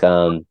think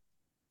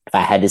if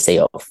I had to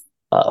say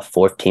a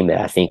fourth team that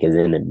I think is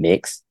in the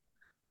mix,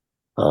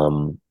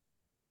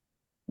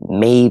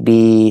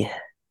 maybe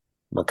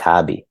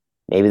Maccabi.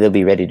 Maybe they'll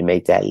be ready to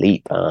make that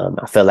leap.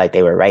 I feel like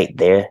they were right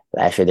there.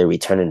 Last year, they're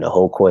returning the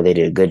whole core. They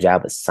did a good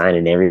job of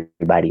signing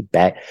everybody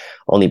back.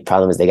 Only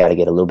problem is they got to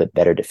get a little bit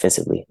better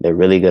defensively. They're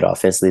really good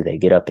offensively. They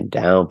get up and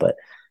down, but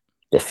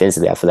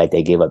defensively, I feel like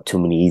they give up too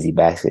many easy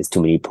baskets,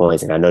 too many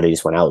points, and I know they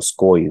just want to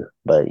outscore you.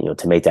 But,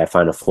 to make that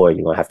Final Four,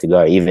 you're going to have to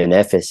guard. Even in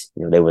Efes,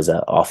 there was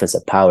an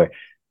offensive power.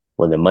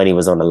 When the money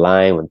was on the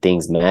line, when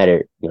things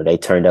mattered, they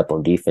turned up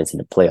on defense in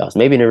the playoffs.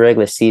 Maybe in the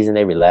regular season,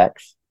 they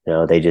relaxed.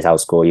 They just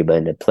outscore you. But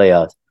in the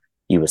playoffs,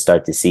 you would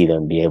start to see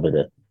them be able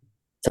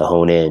to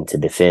hone in, to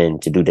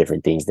defend, to do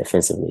different things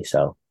defensively.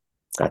 So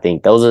I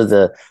think those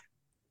are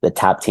the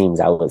top teams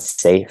I would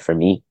say for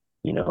me.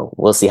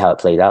 We'll see how it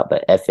plays out.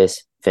 But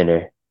Efes,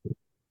 Fener.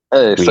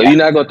 Hey, so you're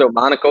not going to throw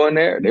Monaco in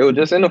there? They were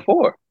just in the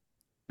four.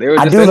 They were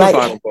just in the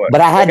Final Four.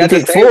 But I had to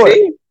pick four.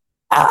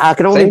 I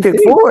could only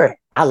pick four.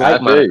 I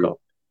like Monaco.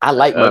 I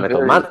like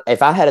Monaco.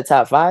 If I had a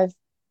top five,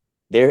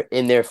 they're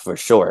in there for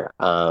sure.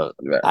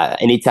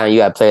 Anytime you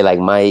got a player like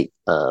Mike,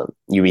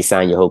 you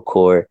resign your whole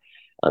core,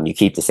 you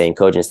keep the same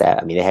coaching staff.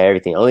 I mean, they have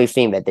everything. The only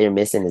thing that they're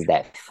missing is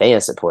that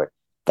fan support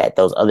that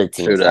those other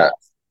teams have.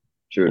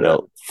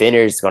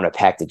 Fener's going to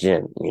pack the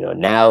gym.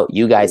 Now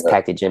you guys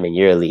pack the gym in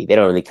EuroLeague. They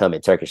don't really come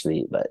in Turkish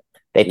league, but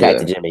they pack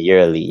the gym in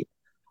EuroLeague.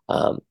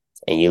 And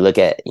you look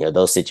at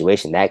those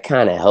situations, that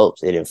kind of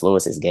helps. It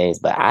influences games.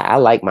 But I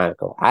like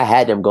Monaco. I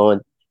had them going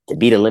to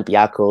beat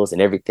Olympiacos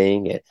and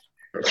everything. And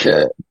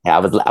I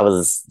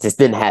was just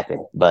didn't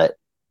happen. But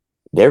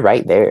they're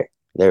right there.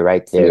 They're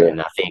right there.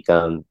 And I think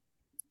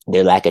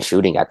their lack of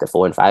shooting at the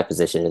 4 and 5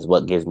 position is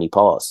what gives me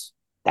pause.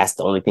 That's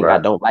the only thing I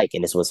don't like,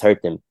 and it's what's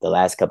hurt them the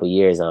last couple of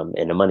years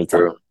in the money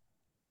time.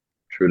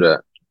 True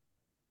that.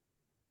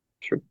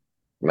 True.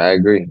 I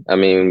agree. I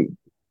mean,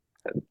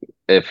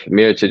 if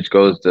Mirotic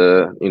goes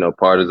to,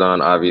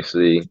 Partizan,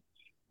 obviously,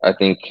 I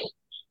think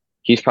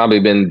he's probably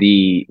been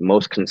the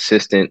most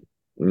consistent,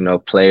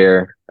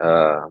 player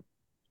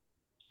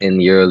in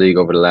the EuroLeague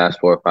over the last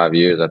 4 or 5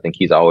 years. I think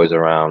he's always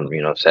around,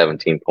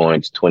 17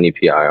 points, 20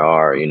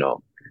 PIR,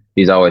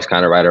 he's always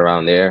kind of right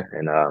around there.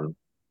 And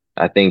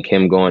I think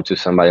him going to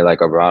somebody like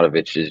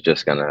Obradovic is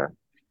just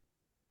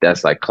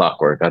that's like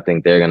clockwork. I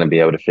think they're going to be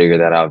able to figure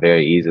that out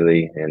very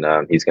easily. And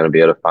he's going to be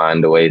able to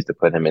find the ways to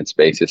put him in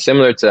spaces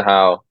similar to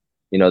how,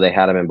 they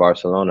had him in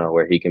Barcelona,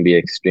 where he can be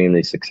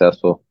extremely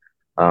successful.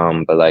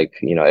 But like,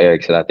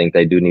 Errick said, I think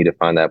they do need to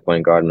find that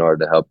point guard in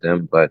order to help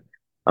them. But,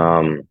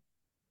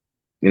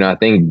 I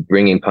think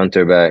bringing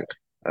Punter back,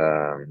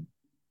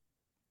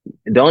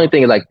 the only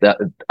thing like that,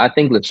 I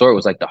think Lesort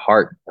was like the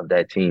heart of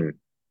that team.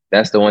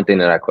 That's the one thing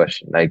that I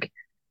question. Like,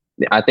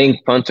 I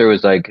think Punter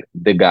was like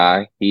the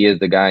guy. He is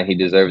the guy. He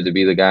deserves to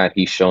be the guy.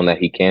 He's shown that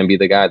he can be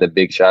the guy. The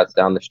big shots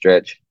down the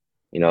stretch.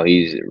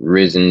 He's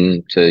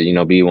risen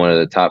to, be one of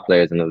the top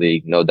players in the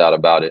league, no doubt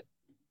about it.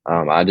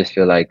 I just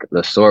feel like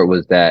Lesort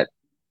was that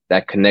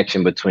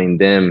connection between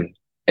them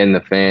and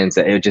the fans,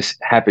 that it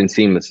just happened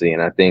seamlessly.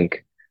 And I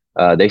think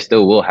they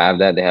still will have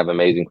that. They have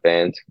amazing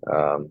fans,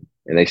 and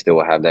they still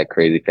will have that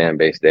crazy fan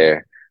base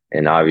there.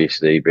 And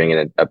obviously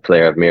bringing a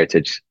player of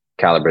Mirotic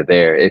caliber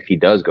there, if he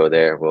does go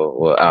there,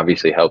 will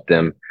obviously help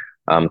them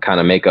kind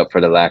of make up for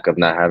the lack of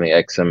not having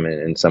Exum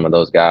and some of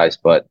those guys.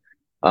 But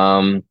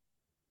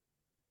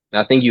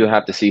I think you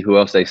have to see who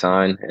else they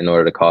sign in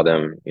order to call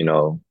them,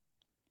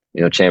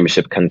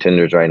 championship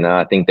contenders right now.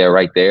 I think they're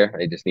right there.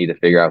 They just need to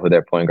figure out who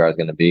their point guard is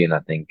going to be, and I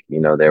think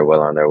they're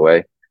well on their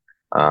way.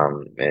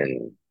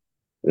 And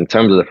in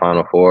terms of the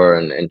Final Four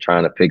and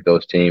trying to pick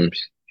those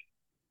teams,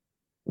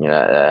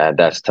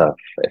 that's tough.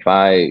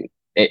 If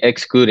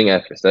excluding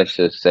Efes, let's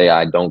just say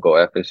I don't go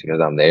Efes because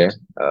I'm there.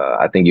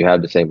 I think you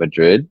have to say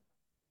Madrid.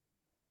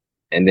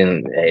 And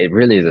then it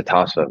really is a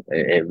toss-up.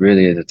 It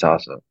really is a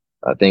toss-up.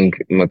 I think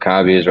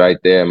Maccabi is right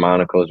there.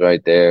 Monaco's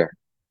right there.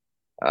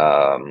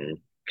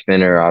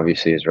 Fener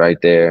obviously is right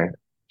there.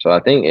 So I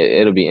think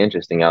it'll be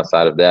interesting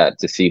outside of that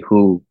to see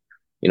who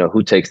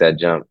takes that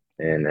jump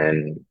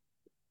and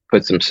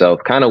puts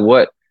himself kind of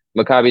what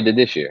Maccabi did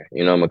this year.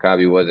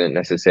 Maccabi wasn't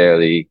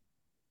necessarily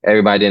 –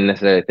 everybody didn't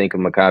necessarily think of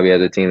Maccabi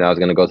as a team that was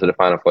going to go to the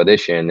Final Four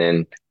this year, and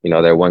then,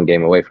 they're one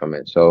game away from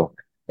it. So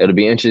it'll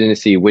be interesting to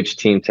see which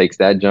team takes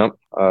that jump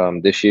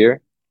this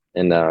year.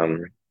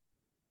 And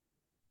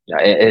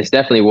it's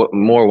definitely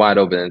more wide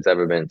open than it's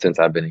ever been since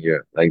I've been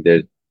here. Like,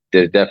 there's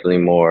definitely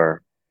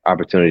more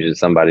opportunities for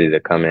somebody to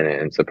come in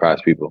and surprise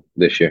people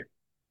this year.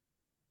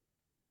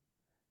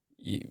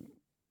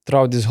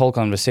 throughout this whole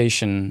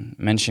conversation,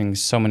 mentioning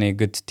so many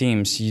good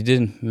teams, you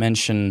didn't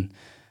mention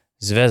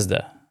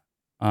Zvezda.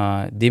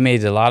 They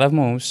made a lot of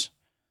moves,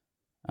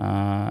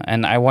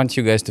 and I want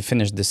you guys to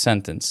finish this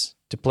sentence.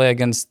 To play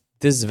against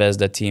this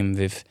Zvezda team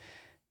with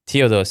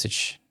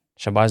Teodosic,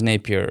 Shabazz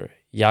Napier,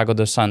 Iago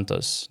dos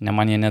Santos,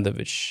 Nemanja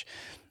Nedovic,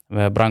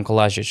 Branko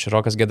Lazic,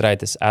 Rokas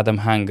Giedraitis, Adam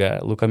Hanga,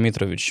 Luka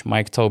Mitrovic,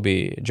 Mike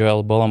Tobey,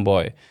 Joel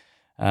Bolomboy,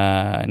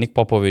 Nick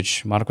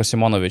Popovic, Marko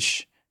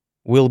Simonovic,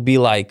 will be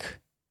like?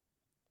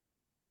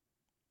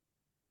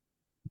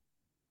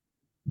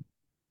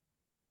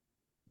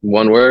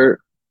 One word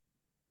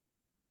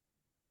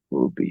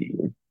will be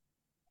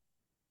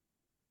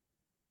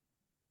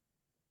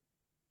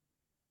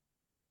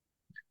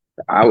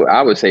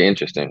I would say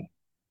interesting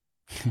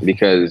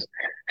because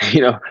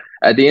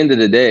at the end of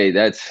the day,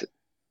 that's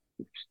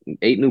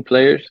 8 new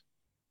players.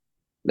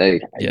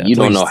 You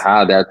don't know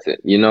how that's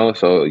it,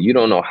 so you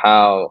don't know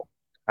how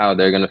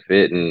they're gonna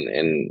fit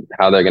and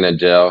how they're gonna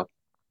gel.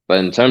 But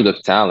in terms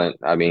of talent,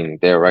 I mean,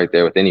 they're right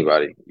there with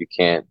anybody. You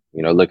can't,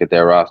 look at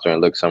their roster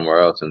and look somewhere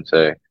else and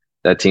say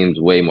that team's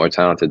way more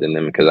talented than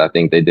them, because I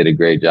think they did a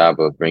great job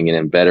of bringing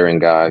in veteran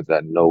guys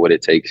that know what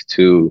it takes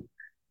to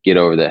get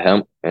over the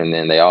hump. And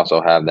then they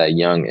also have that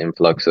young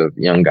influx of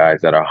young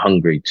guys that are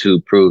hungry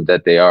to prove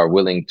that they are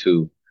willing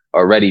to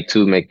or ready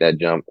to make that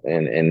jump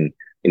and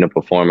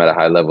perform at a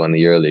high level in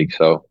the EuroLeague.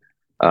 So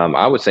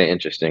I would say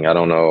interesting. I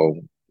don't know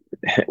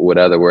what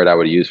other word I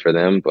would use for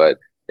them, but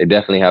they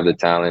definitely have the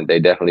talent. They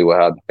definitely will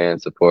have the fan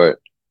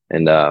support.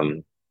 And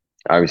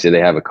obviously they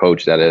have a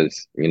coach that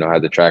has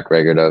the track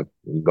record of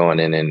going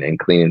in and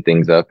cleaning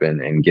things up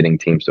and getting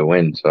teams to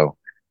win. So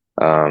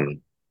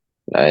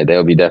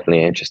they'll be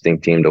definitely an interesting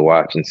team to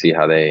watch and see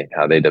how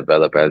they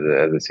develop as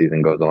the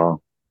season goes along.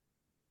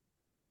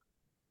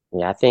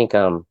 Yeah, I think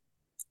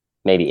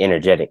maybe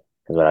energetic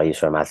is what I use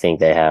for them. I think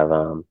they have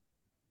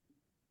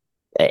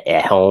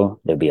at home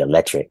they'll be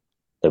electric.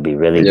 They'll be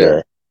really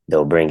good.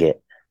 They'll bring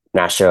it.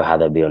 Not sure how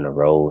they'll be on the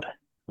road.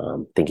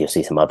 Think you'll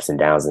see some ups and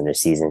downs in their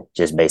season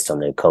just based on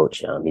their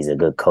coach. He's a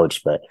good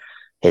coach, but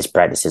his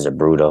practices are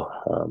brutal.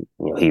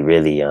 He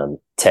really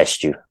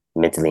tests you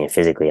mentally and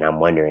physically. And I'm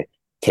wondering,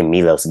 can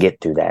Milos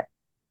get through that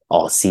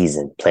all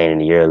season, playing in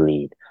the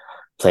EuroLeague,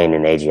 playing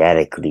in the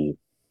Adriatic League,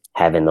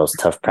 having those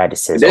tough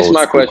practices? This is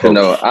my question,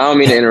 though. I don't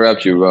mean to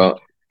interrupt you, bro.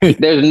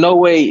 There's no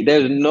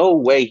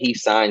way he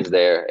signs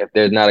there if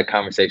there's not a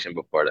conversation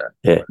before that.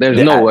 Yeah.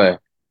 There's no way.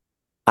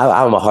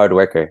 I'm a hard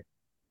worker,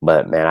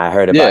 but man, I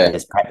heard about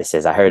his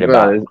practices. I heard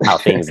about how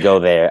things go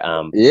there.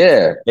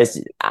 That's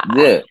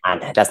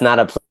not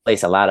a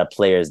place a lot of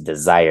players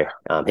desire.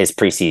 His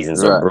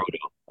preseasons are brutal.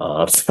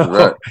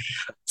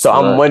 So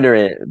I'm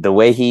wondering the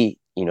way he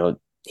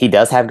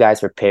does have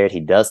guys prepared. He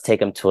does take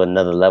them to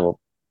another level.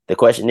 The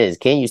question is,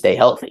 can you stay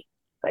healthy?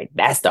 Like,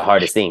 that's the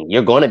hardest thing.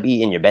 You're going to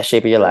be in your best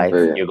shape of your life.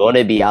 You're going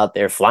to be out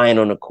there flying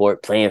on the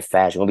court, playing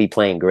fast. You're going to be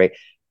playing great.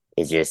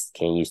 It's just,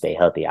 can you stay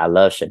healthy? I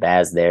love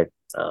Shabazz there.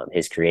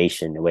 His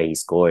creation, the way he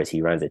scores,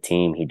 he runs a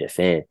team, he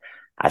defends.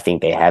 I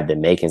think they have the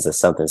makings of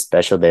something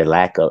special. They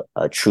lack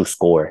a true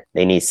scorer.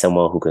 They need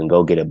someone who can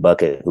go get a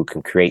bucket, who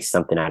can create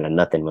something out of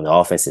nothing when the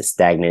offense is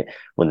stagnant,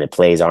 when the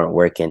plays aren't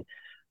working.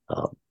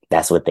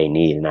 That's what they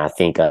need. And I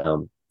think,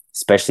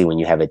 especially when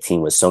you have a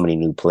team with so many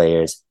new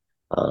players,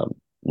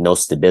 no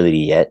stability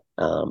yet,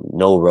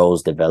 no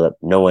roles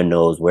developed, no one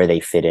knows where they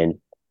fit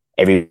in.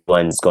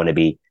 Everyone's going to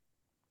be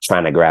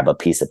trying to grab a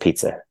piece of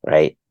pizza,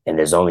 right? And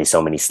there's only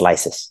so many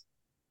slices.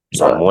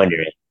 So I'm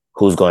wondering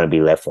who's going to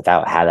be left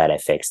without, how that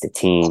affects the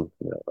team.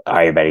 Are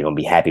everybody going to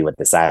be happy with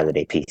the size of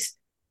their piece?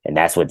 And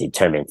that's what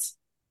determines,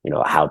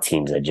 how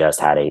teams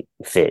adjust, how they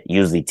fit.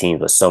 Usually teams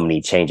with so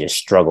many changes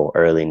struggle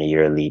early in the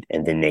EuroLeague,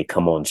 and then they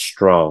come on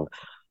strong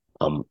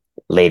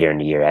later in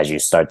the year, as you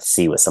start to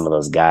see with some of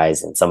those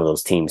guys and some of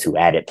those teams who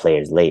added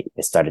players late.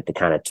 They started to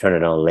kind of turn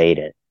it on late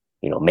and,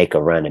 make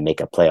a run and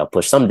make a playoff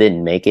push. Some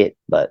didn't make it,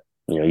 but,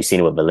 you've seen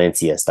it with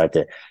Valencia start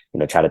to,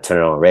 try to turn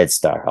it on Red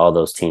Star, all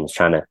those teams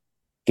trying to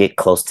get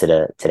close to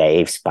that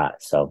 8th spot.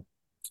 So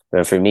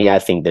for me, I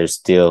think there's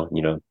still,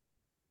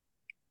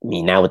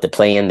 now with the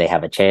play-in, they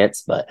have a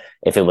chance. But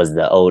if it was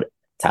the old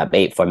top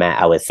 8 format,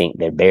 I would think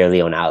they're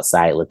barely on the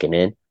outside looking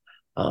in,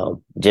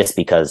 just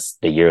because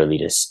the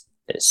EuroLeague is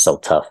so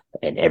tough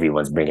and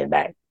everyone's bringing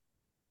back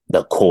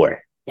the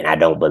core. And I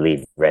don't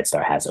believe Red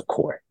Star has a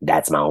core.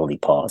 That's my only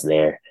pause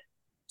there.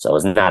 So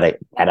it's not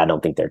and I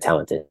don't think they're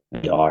talented.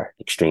 They are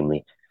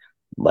extremely.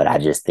 But I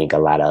just think a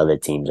lot of other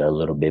teams are a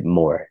little bit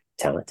more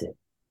talented.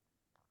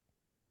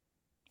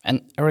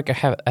 And Errick,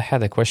 I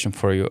had a question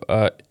for you.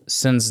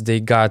 Since they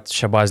got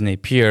Shabazz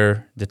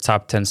Napier, the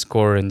top 10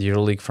 scorer in the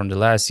EuroLeague from the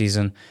last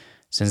season,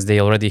 since they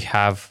already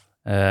have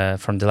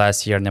from the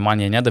last year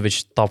Nemanja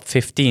Nedovic, top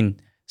 15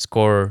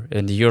 scorer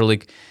in the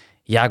EuroLeague,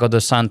 Iago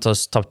dos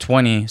Santos, top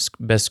 20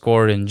 best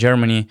scorer in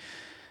Germany,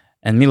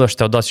 and Milos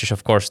Teodosic,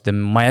 of course, the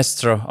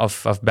maestro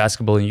of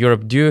basketball in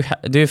Europe. Do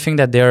you think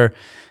that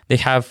they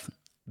have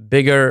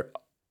bigger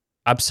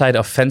upside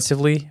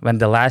offensively than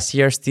the last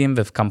year's team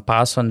with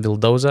Campasso and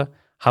Vildoza?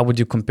 How would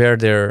you compare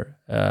their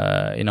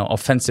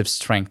offensive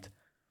strength?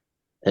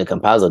 And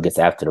Campazzo gets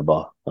after the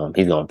ball.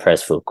 He's going to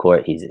press full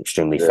court. He's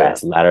extremely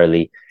fast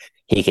laterally.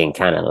 He can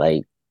kind of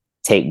like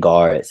take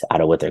guards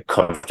out of what they're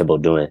comfortable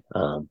doing.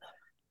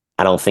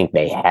 I don't think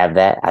they have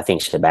that. I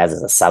think Shabazz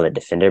is a solid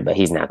defender, but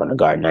he's not going to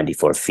guard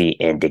 94 feet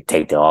and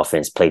dictate the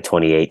offense, play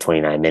 28,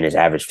 29 minutes,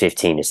 average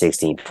 15 to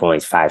 16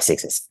 points, 5,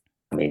 6.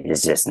 I mean,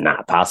 it's just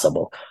not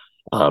possible.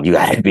 You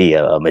got to be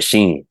a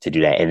machine to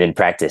do that and then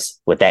practice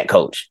with that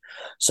coach.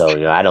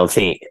 So, I don't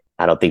think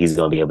he's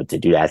going to be able to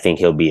do that. I think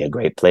he'll be a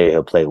great player.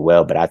 He'll play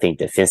well, but I think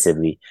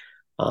defensively,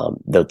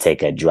 they'll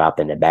take a drop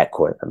in the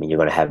backcourt. I mean, you're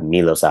going to have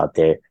Milos out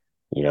there,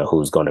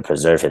 who's going to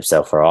preserve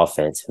himself for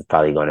offense. Who's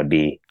probably going to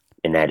be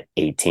in that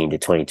 18 to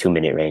 22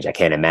 minute range. I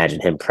can't imagine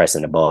him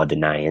pressing the ball,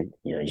 denying.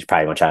 He's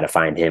probably going to try to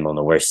find him on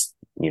the worst,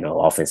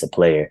 offensive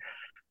player,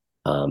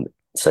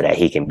 so that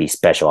he can be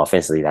special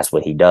offensively. That's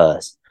what he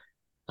does.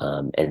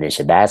 And then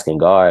Shabazz can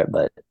guard,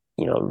 but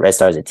Red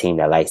Star is a team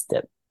that likes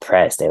to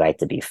press. They like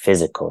to be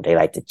physical. They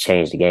like to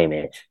change the game,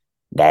 and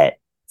that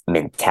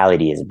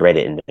mentality is bred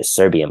into the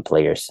Serbian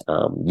players,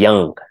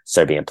 young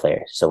Serbian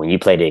players. So when you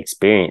play the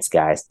experienced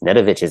guys,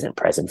 Nedovic isn't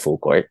pressing full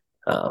court.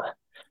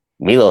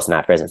 Milos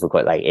not present full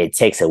court. Like, it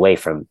takes away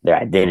from their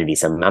identity.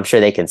 So I'm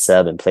sure they can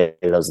sub and play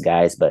those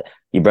guys, but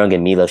you bring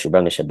in Milos, you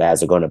bring in Shabazz,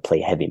 they're going to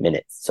play heavy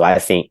minutes. So I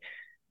think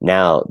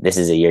now this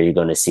is a year you're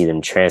going to see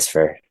them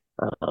transfer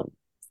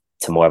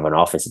to more of an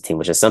offensive team,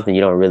 which is something you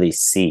don't really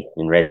see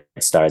in Red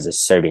Star as a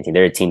Serbian team.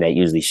 They're a team that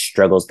usually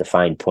struggles to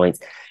find points,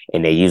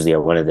 and they usually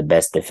are one of the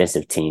best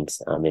defensive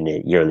teams in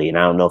the EuroLeague. And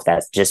I don't know if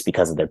that's just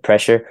because of their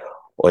pressure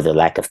or their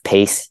lack of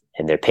pace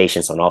and their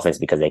patience on offense,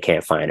 because they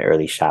can't find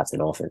early shots in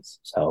offense.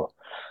 So,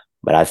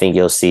 but I think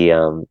you'll see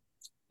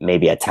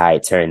maybe a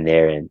tide turn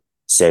there and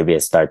Serbia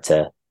start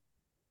to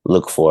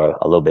look for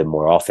a little bit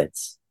more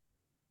offense.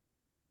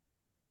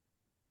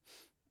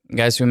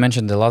 Guys, we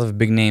mentioned a lot of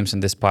big names in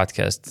this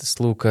podcast.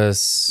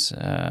 Sloukas,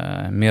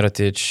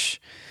 Mirotic,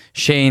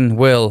 Shane,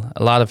 Will,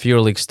 a lot of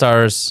EuroLeague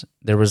stars.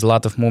 There was a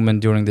lot of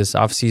movement during this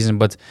offseason,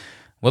 but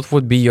what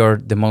would be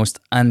the most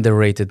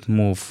underrated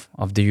move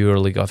of the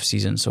EuroLeague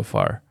offseason so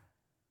far?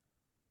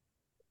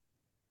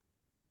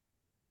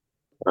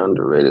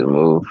 Underrated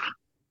move.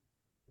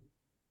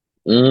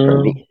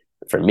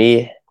 For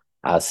me,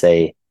 I'll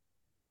say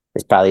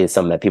it's probably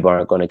something that people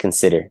aren't going to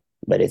consider,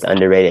 but it's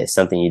underrated. It's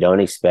something you don't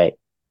expect.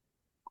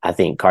 I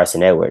think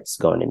Carson Edwards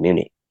going to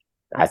Munich.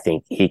 I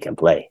think he can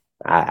play.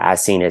 I've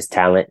seen his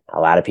talent.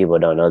 A lot of people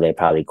don't know. They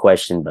probably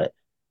question, but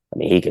I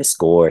mean, he can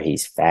score.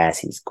 He's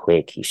fast. He's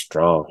quick. He's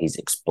strong. He's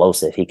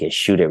explosive. He can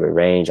shoot at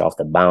range, off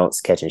the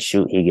bounce, catch and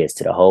shoot. He gets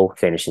to the hole,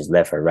 finishes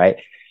left or right.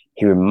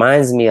 He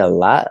reminds me a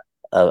lot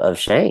of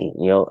Shane,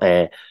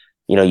 and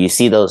you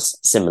see those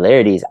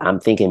similarities. I'm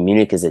thinking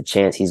Munich is a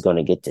chance he's going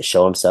to get to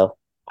show himself.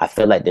 I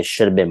feel like there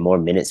should have been more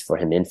minutes for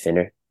him in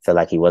Fener. I feel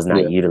like he was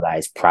not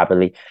utilized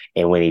properly.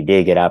 And when he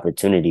did get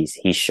opportunities,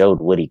 he showed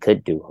what he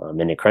could do.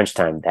 In the crunch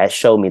time, that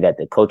showed me that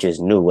the coaches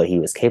knew what he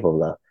was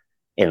capable of.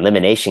 In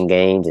elimination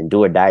games and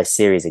do or die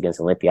series against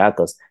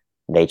Olympiacos,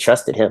 they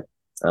trusted him.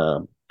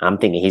 I'm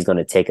thinking he's going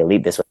to take a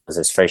leap. This was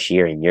his first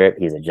year in Europe.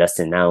 He's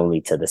adjusting not only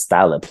to the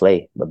style of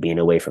play, but being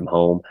away from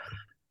home,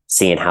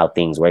 seeing how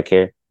things work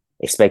here.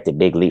 Expect a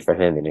big leap for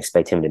him and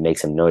expect him to make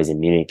some noise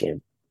in Munich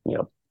and,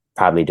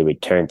 probably to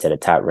return to the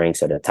top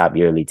ranks or the top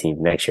EuroLeague team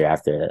next year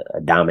after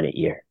a dominant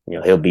year.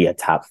 He'll be a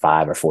top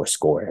 5 or 4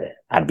 scorer.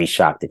 I'd be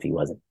shocked if he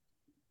wasn't.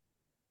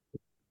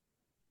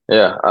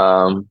 Yeah.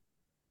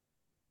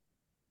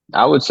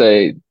 I would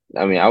say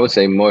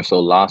more so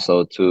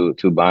Lasso to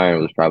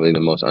Bayern was probably the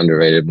most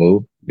underrated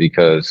move,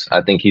 because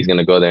I think he's going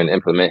to go there and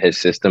implement his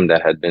system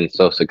that had been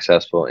so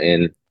successful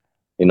in,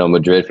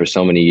 Madrid for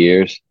so many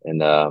years.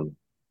 And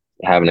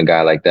having a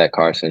guy like that,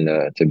 Carson,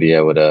 to be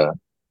able to,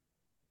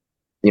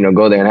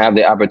 go there and have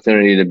the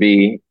opportunity to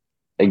be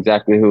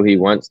exactly who he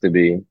wants to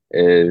be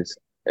is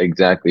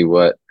exactly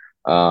what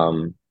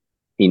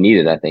he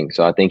needed, I think.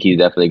 So I think he's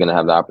definitely going to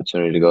have the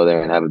opportunity to go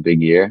there and have a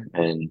big year.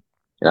 And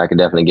I could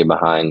definitely get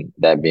behind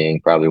that being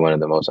probably one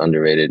of the most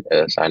underrated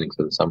signings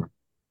of the summer.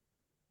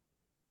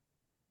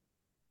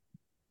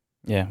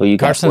 Yeah,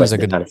 Carson is a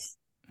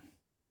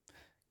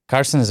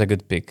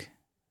good pick.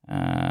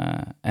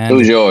 And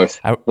Who's yours?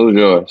 Who's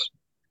yours?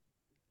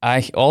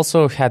 I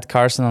also had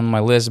Carson on my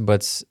list,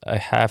 but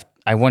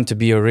I want to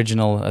be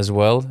original as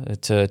well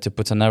to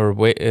put another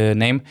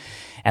name,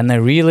 and I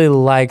really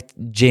liked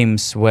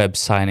James Webb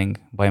signing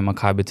by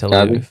Maccabi Tel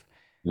Aviv.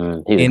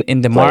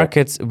 In the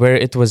markets where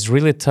it was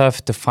really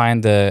tough to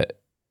find a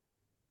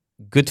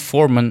good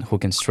foreman who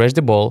can stretch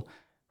the ball,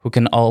 who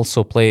can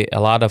also play a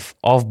lot of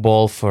off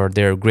ball for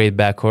their great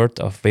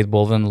backcourt of Wade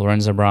Baldwin,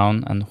 Lorenzo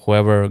Brown, and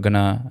whoever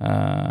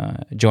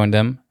gonna join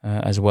them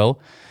as well.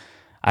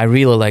 I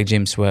really like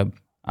James Webb.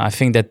 I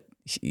think that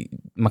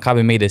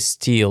Maccabi made a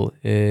steal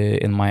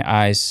in my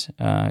eyes.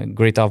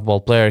 Great off-ball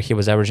player. He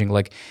was averaging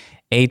like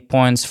 8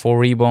 points, 4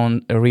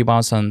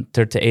 rebounds, and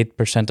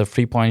 38% of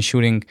three-point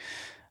shooting.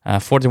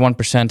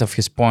 41% of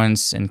his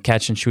points in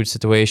catch-and-shoot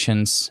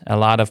situations. A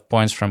lot of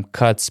points from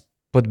cuts,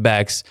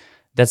 putbacks.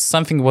 That's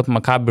something what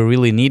Maccabi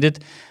really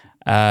needed.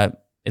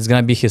 It's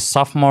gonna be his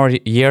sophomore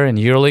year in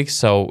EuroLeague,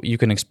 so you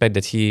can expect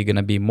that he's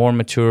gonna be more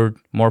matured,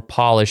 more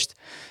polished,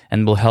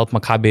 and will help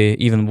Maccabi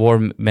even more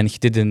than he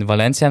did in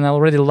Valencia. And I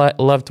already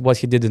loved what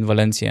he did in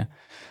Valencia.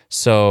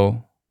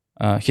 So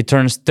he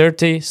turns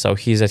 30, so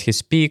he's at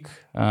his peak.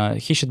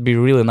 He should be a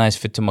really nice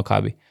fit to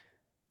Maccabi.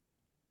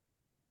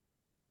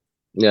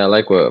 Yeah, I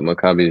like what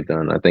Maccabi's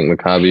done. I think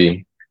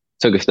Maccabi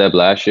took a step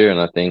last year, and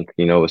I think,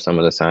 with some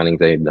of the signings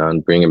they've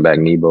done, bringing back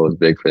Nebo is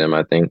big for them,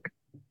 I think.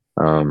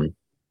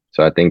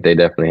 So I think they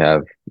definitely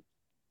have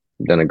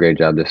done a great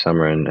job this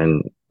summer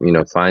and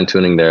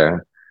fine-tuning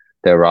their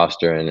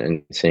roster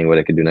and seeing what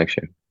they could do next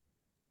year.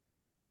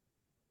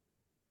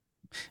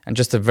 And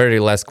just a very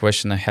last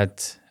question I had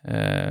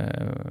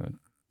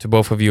to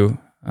both of you.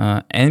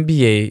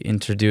 NBA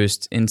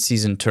introduced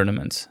in-season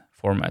tournament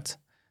format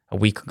a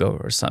week ago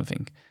or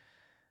something.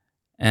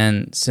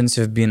 And since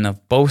you've been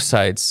of both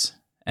sides,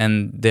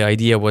 and the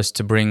idea was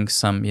to bring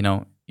some,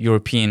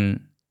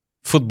 European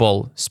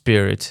football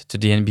spirit to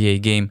the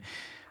NBA game,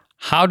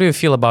 how do you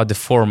feel about the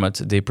format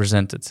they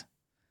presented?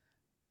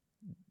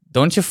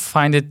 Don't you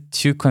find it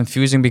too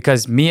confusing?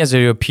 Because me as a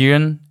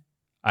European,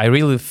 I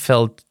really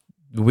felt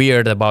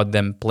weird about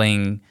them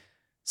playing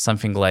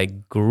something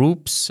like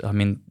groups. I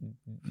mean,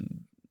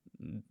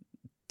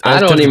 I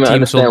don't even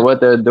understand what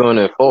they're doing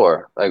it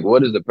for. Like,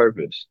 what is the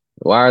purpose?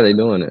 Why are they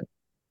doing it?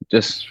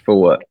 Just for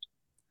what?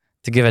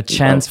 To give a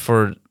chance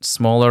for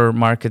smaller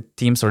market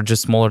teams or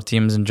just smaller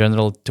teams in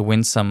general to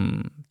win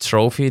some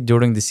trophy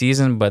during the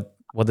season, but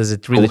what does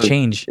it really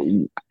change?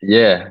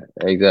 Yeah,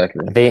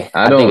 exactly. I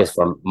think it's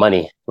for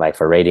money, like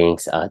for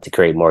ratings, to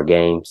create more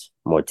games,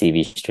 more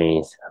TV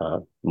streams,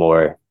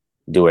 more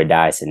do or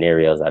die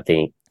scenarios. I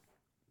think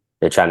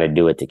they're trying to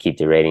do it to keep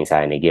the ratings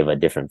high and to give a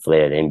different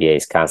flair. The NBA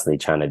is constantly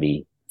trying to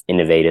be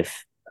innovative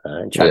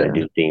and trying to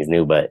do things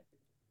new, but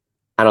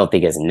I don't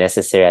think it's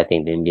necessary. I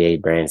think the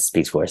NBA brand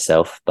speaks for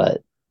itself,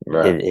 but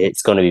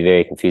it's going to be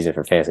very confusing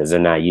for fans because they're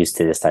not used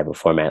to this type of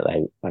format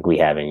like we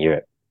have in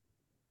Europe.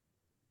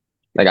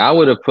 Like, I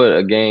would have put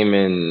a game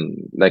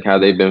in, like how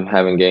they've been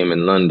having game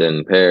in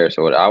London, Paris,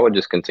 or I would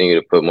just continue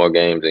to put more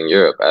games in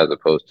Europe as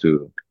opposed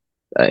to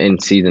an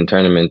in-season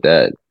tournament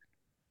that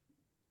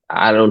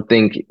I don't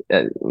think,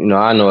 I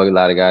know a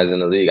lot of guys in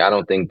the league. I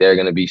don't think they're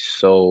going to be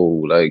so,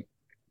 like,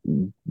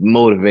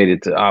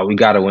 motivated to, we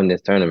got to win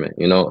this tournament,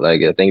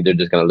 Like, I think they're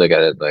just going to look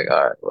at it like,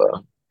 all right,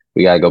 well,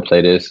 we got to go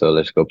play this, so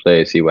let's go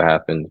play, see what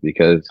happens.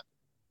 Because,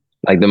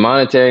 like, the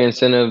monetary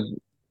incentive,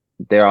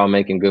 they're all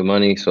making good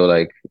money. So,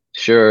 like,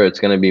 sure, it's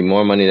going to be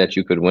more money that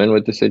you could win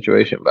with the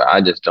situation, but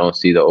I just don't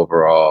see the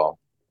overall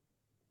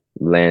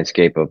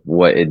landscape of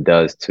what it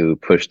does to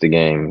push the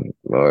game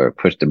or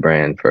push the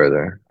brand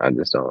further. I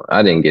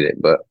didn't get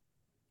it, but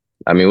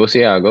I mean, we'll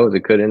see how it goes.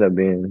 It could end up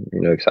being,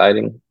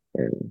 exciting,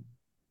 and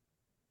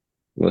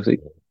we'll see.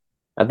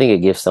 I think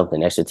it gives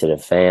something extra to the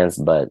fans,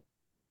 but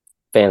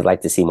fans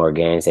like to see more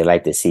games. They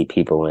like to see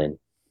people in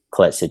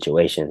clutch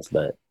situations,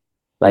 but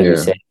like you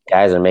said,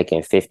 guys are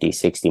making 50,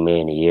 60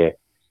 million a year.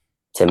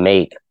 To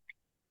make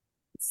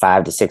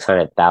 500,000 to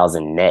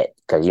 600,000 net,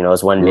 because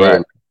it's 1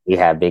 million. We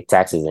have big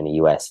taxes in the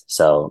US.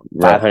 So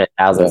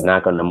 500,000 is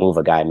not going to move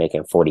a guy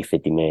making 40,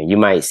 50 million. You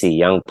might see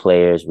young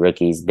players,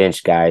 rookies,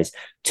 bench guys,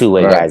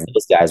 two-way guys.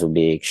 Those guys will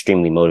be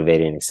extremely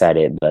motivated and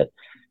excited. But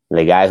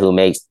the guy who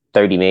makes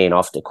 30 million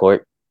off the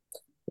court,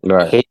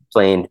 he's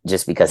playing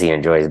just because he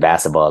enjoys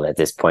basketball at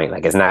this point.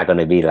 Like, it's not going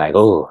to be like,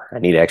 oh, I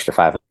need an extra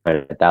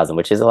 500,000,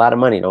 which is a lot of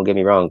money. Don't get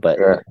me wrong. But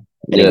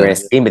in the grand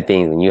scheme of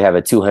things, when you have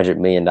a $200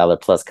 million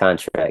plus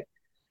contract,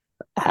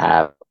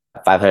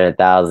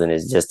 500,000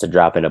 is just a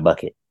drop in a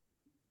bucket.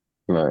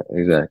 Right,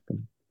 exactly.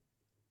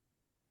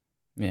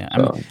 Yeah,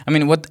 I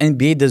mean, what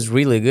NBA does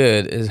really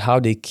good is how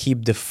they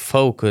keep the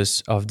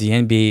focus of the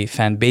NBA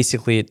fan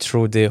basically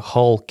through the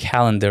whole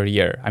calendar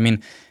year. I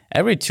mean,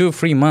 every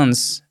 2-3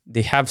 months,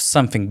 they have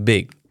something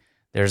big.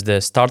 There's the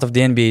start of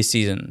the NBA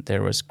season.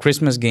 There was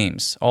Christmas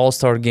games,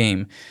 All-Star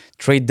game,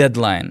 trade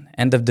deadline,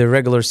 end of the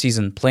regular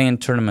season, play-in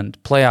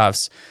tournament,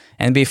 playoffs,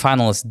 NBA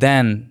finals,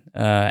 then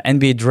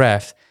NBA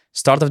draft,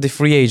 start of the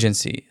free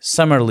agency,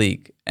 summer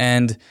league.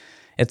 And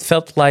it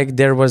felt like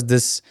there was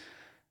this,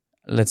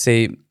 let's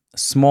say,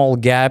 small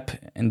gap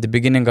in the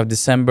beginning of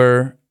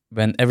December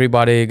when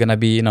everybody gonna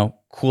be,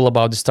 cool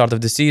about the start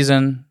of the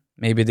season.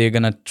 Maybe they're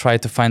gonna try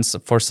to find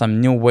for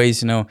some new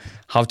ways,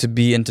 how to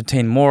be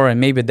entertained more,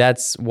 and maybe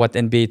that's what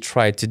NBA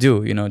tried to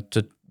do,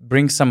 to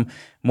bring some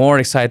more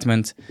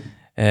excitement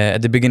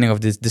at the beginning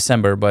of this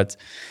December. But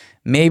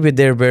maybe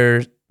there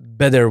were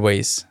better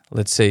ways,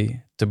 let's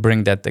say, to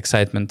bring that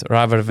excitement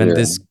rather than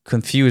this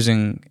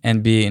confusing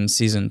NBA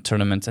in-season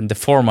tournament and the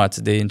format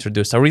they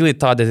introduced. I really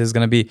thought that it's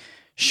gonna be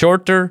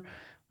shorter,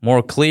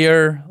 more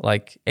clear,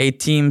 like 8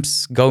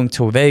 teams going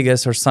to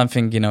Vegas or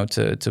something,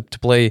 to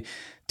play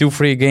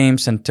 2-3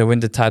 games and to win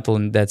the title,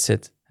 and that's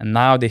it. And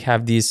now they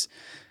have these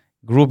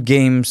group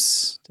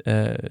games,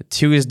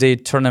 Tuesday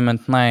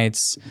tournament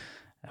nights,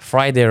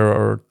 Friday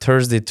or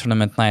Thursday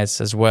tournament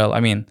nights as well. I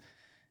mean,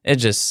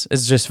 it's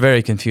just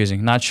very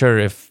confusing. Not sure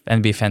if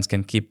NBA fans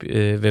can keep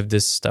with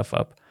this stuff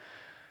up.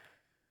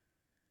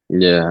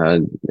 Yeah,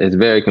 it's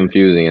very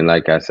confusing, and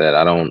like I said,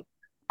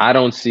 I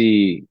don't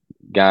see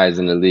guys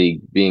in the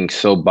league being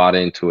so bought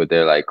into it.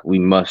 They're like, we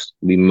must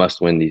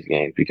win these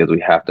games because we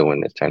have to win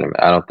this tournament.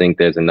 I don't think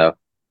there's enough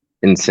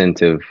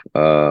incentive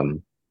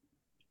on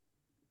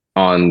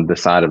the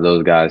side of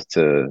those guys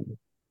to,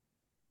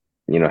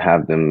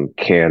 have them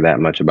care that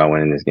much about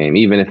winning this game,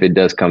 even if it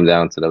does come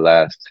down to the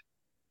last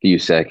few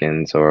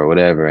seconds or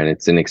whatever, and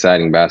it's an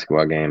exciting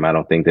basketball game. I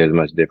don't think there's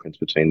much difference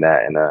between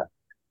that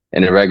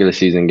and a regular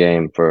season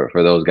game for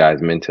those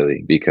guys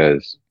mentally,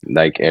 because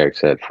like Errick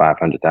said,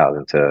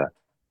 500,000 to,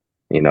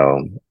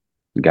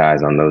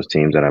 guys on those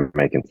teams that are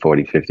making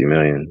 40, 50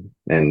 million,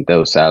 and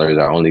those salaries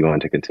are only going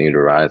to continue to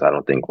rise. I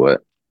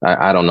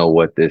don't know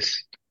what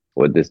this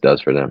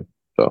does for them.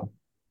 So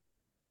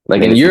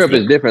like in Europe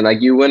it's different.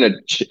 Like you win a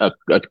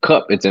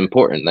cup, it's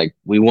important. Like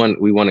we won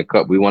a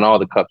cup. We won all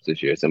the cups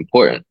this year. It's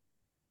important.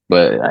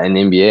 But in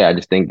NBA, I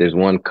just think there's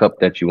one cup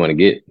that you want to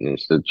get, and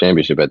it's the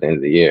championship at the end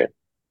of the year.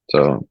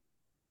 So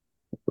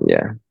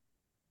yeah.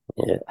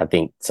 Yeah, I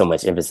think so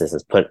much emphasis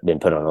has been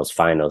put on those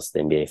finals, the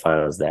NBA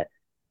finals, that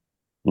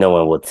no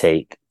one will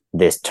take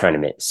this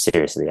tournament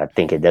seriously. I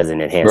think it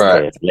doesn't enhance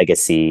their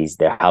legacies,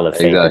 their Hall of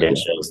Fame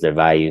credentials, their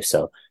value.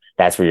 So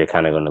that's where you're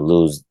kind of going to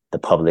lose the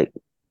public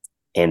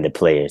and the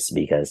players,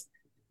 because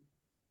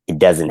it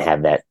doesn't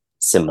have that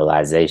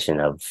symbolization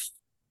of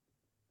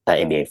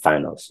NBA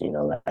finals.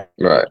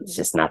 It's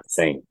just not the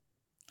same.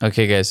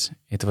 Okay, guys,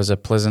 it was a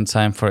pleasant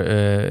time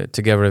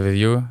together with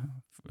you.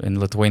 In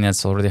Lithuania,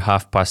 it's already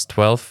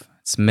 12:30.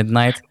 It's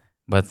midnight,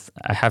 but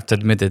I have to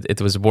admit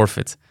it was worth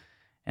it.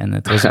 And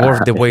it was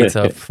worth the wait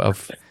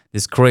of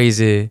this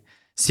crazy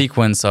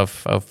sequence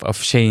of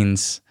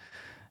Shane's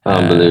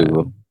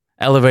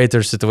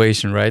elevator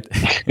situation, right?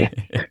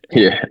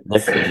 Yeah.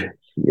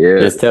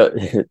 Yeah.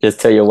 Just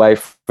tell your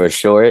wife for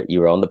sure you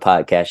were on the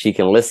podcast. She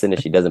can listen if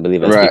she doesn't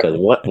believe us, because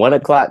 1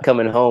 o'clock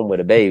coming home with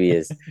a baby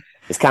is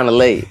kind of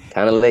late.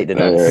 Kind of late to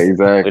us. Yeah,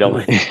 exactly. We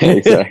don't.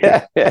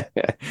 Exactly.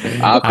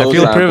 I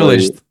feel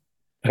privileged.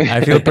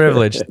 I feel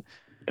privileged.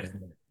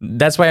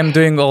 That's why I'm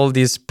doing all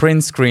these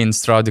print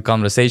screens throughout the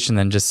conversation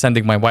and just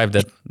sending my wife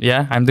that,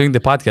 I'm doing the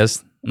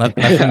podcast,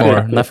 nothing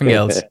more, nothing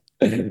else.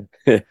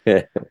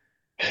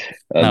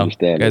 No,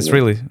 guys,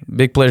 really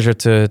big pleasure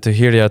to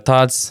hear your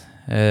thoughts,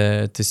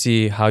 to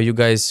see how you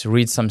guys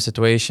read some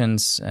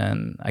situations.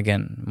 And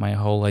again, my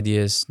whole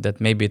idea is that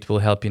maybe it will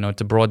help,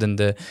 to broaden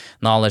the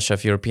knowledge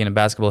of European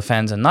basketball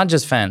fans, and not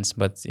just fans,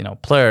 but,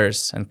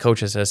 players and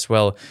coaches as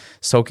well,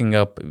 soaking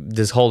up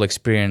this whole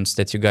experience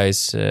that you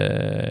guys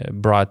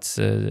brought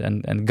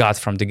and got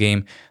from the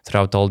game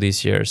throughout all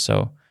these years.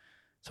 So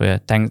yeah,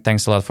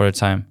 thanks a lot for your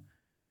time.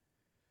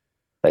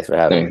 Thanks for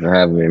having me. Thanks for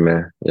having me,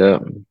 man. Yeah,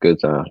 good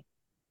time.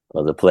 It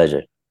was a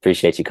pleasure.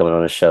 Appreciate you coming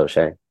on the show,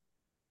 Shane.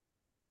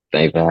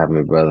 Thanks for having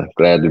me, brother.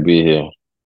 Glad to be here.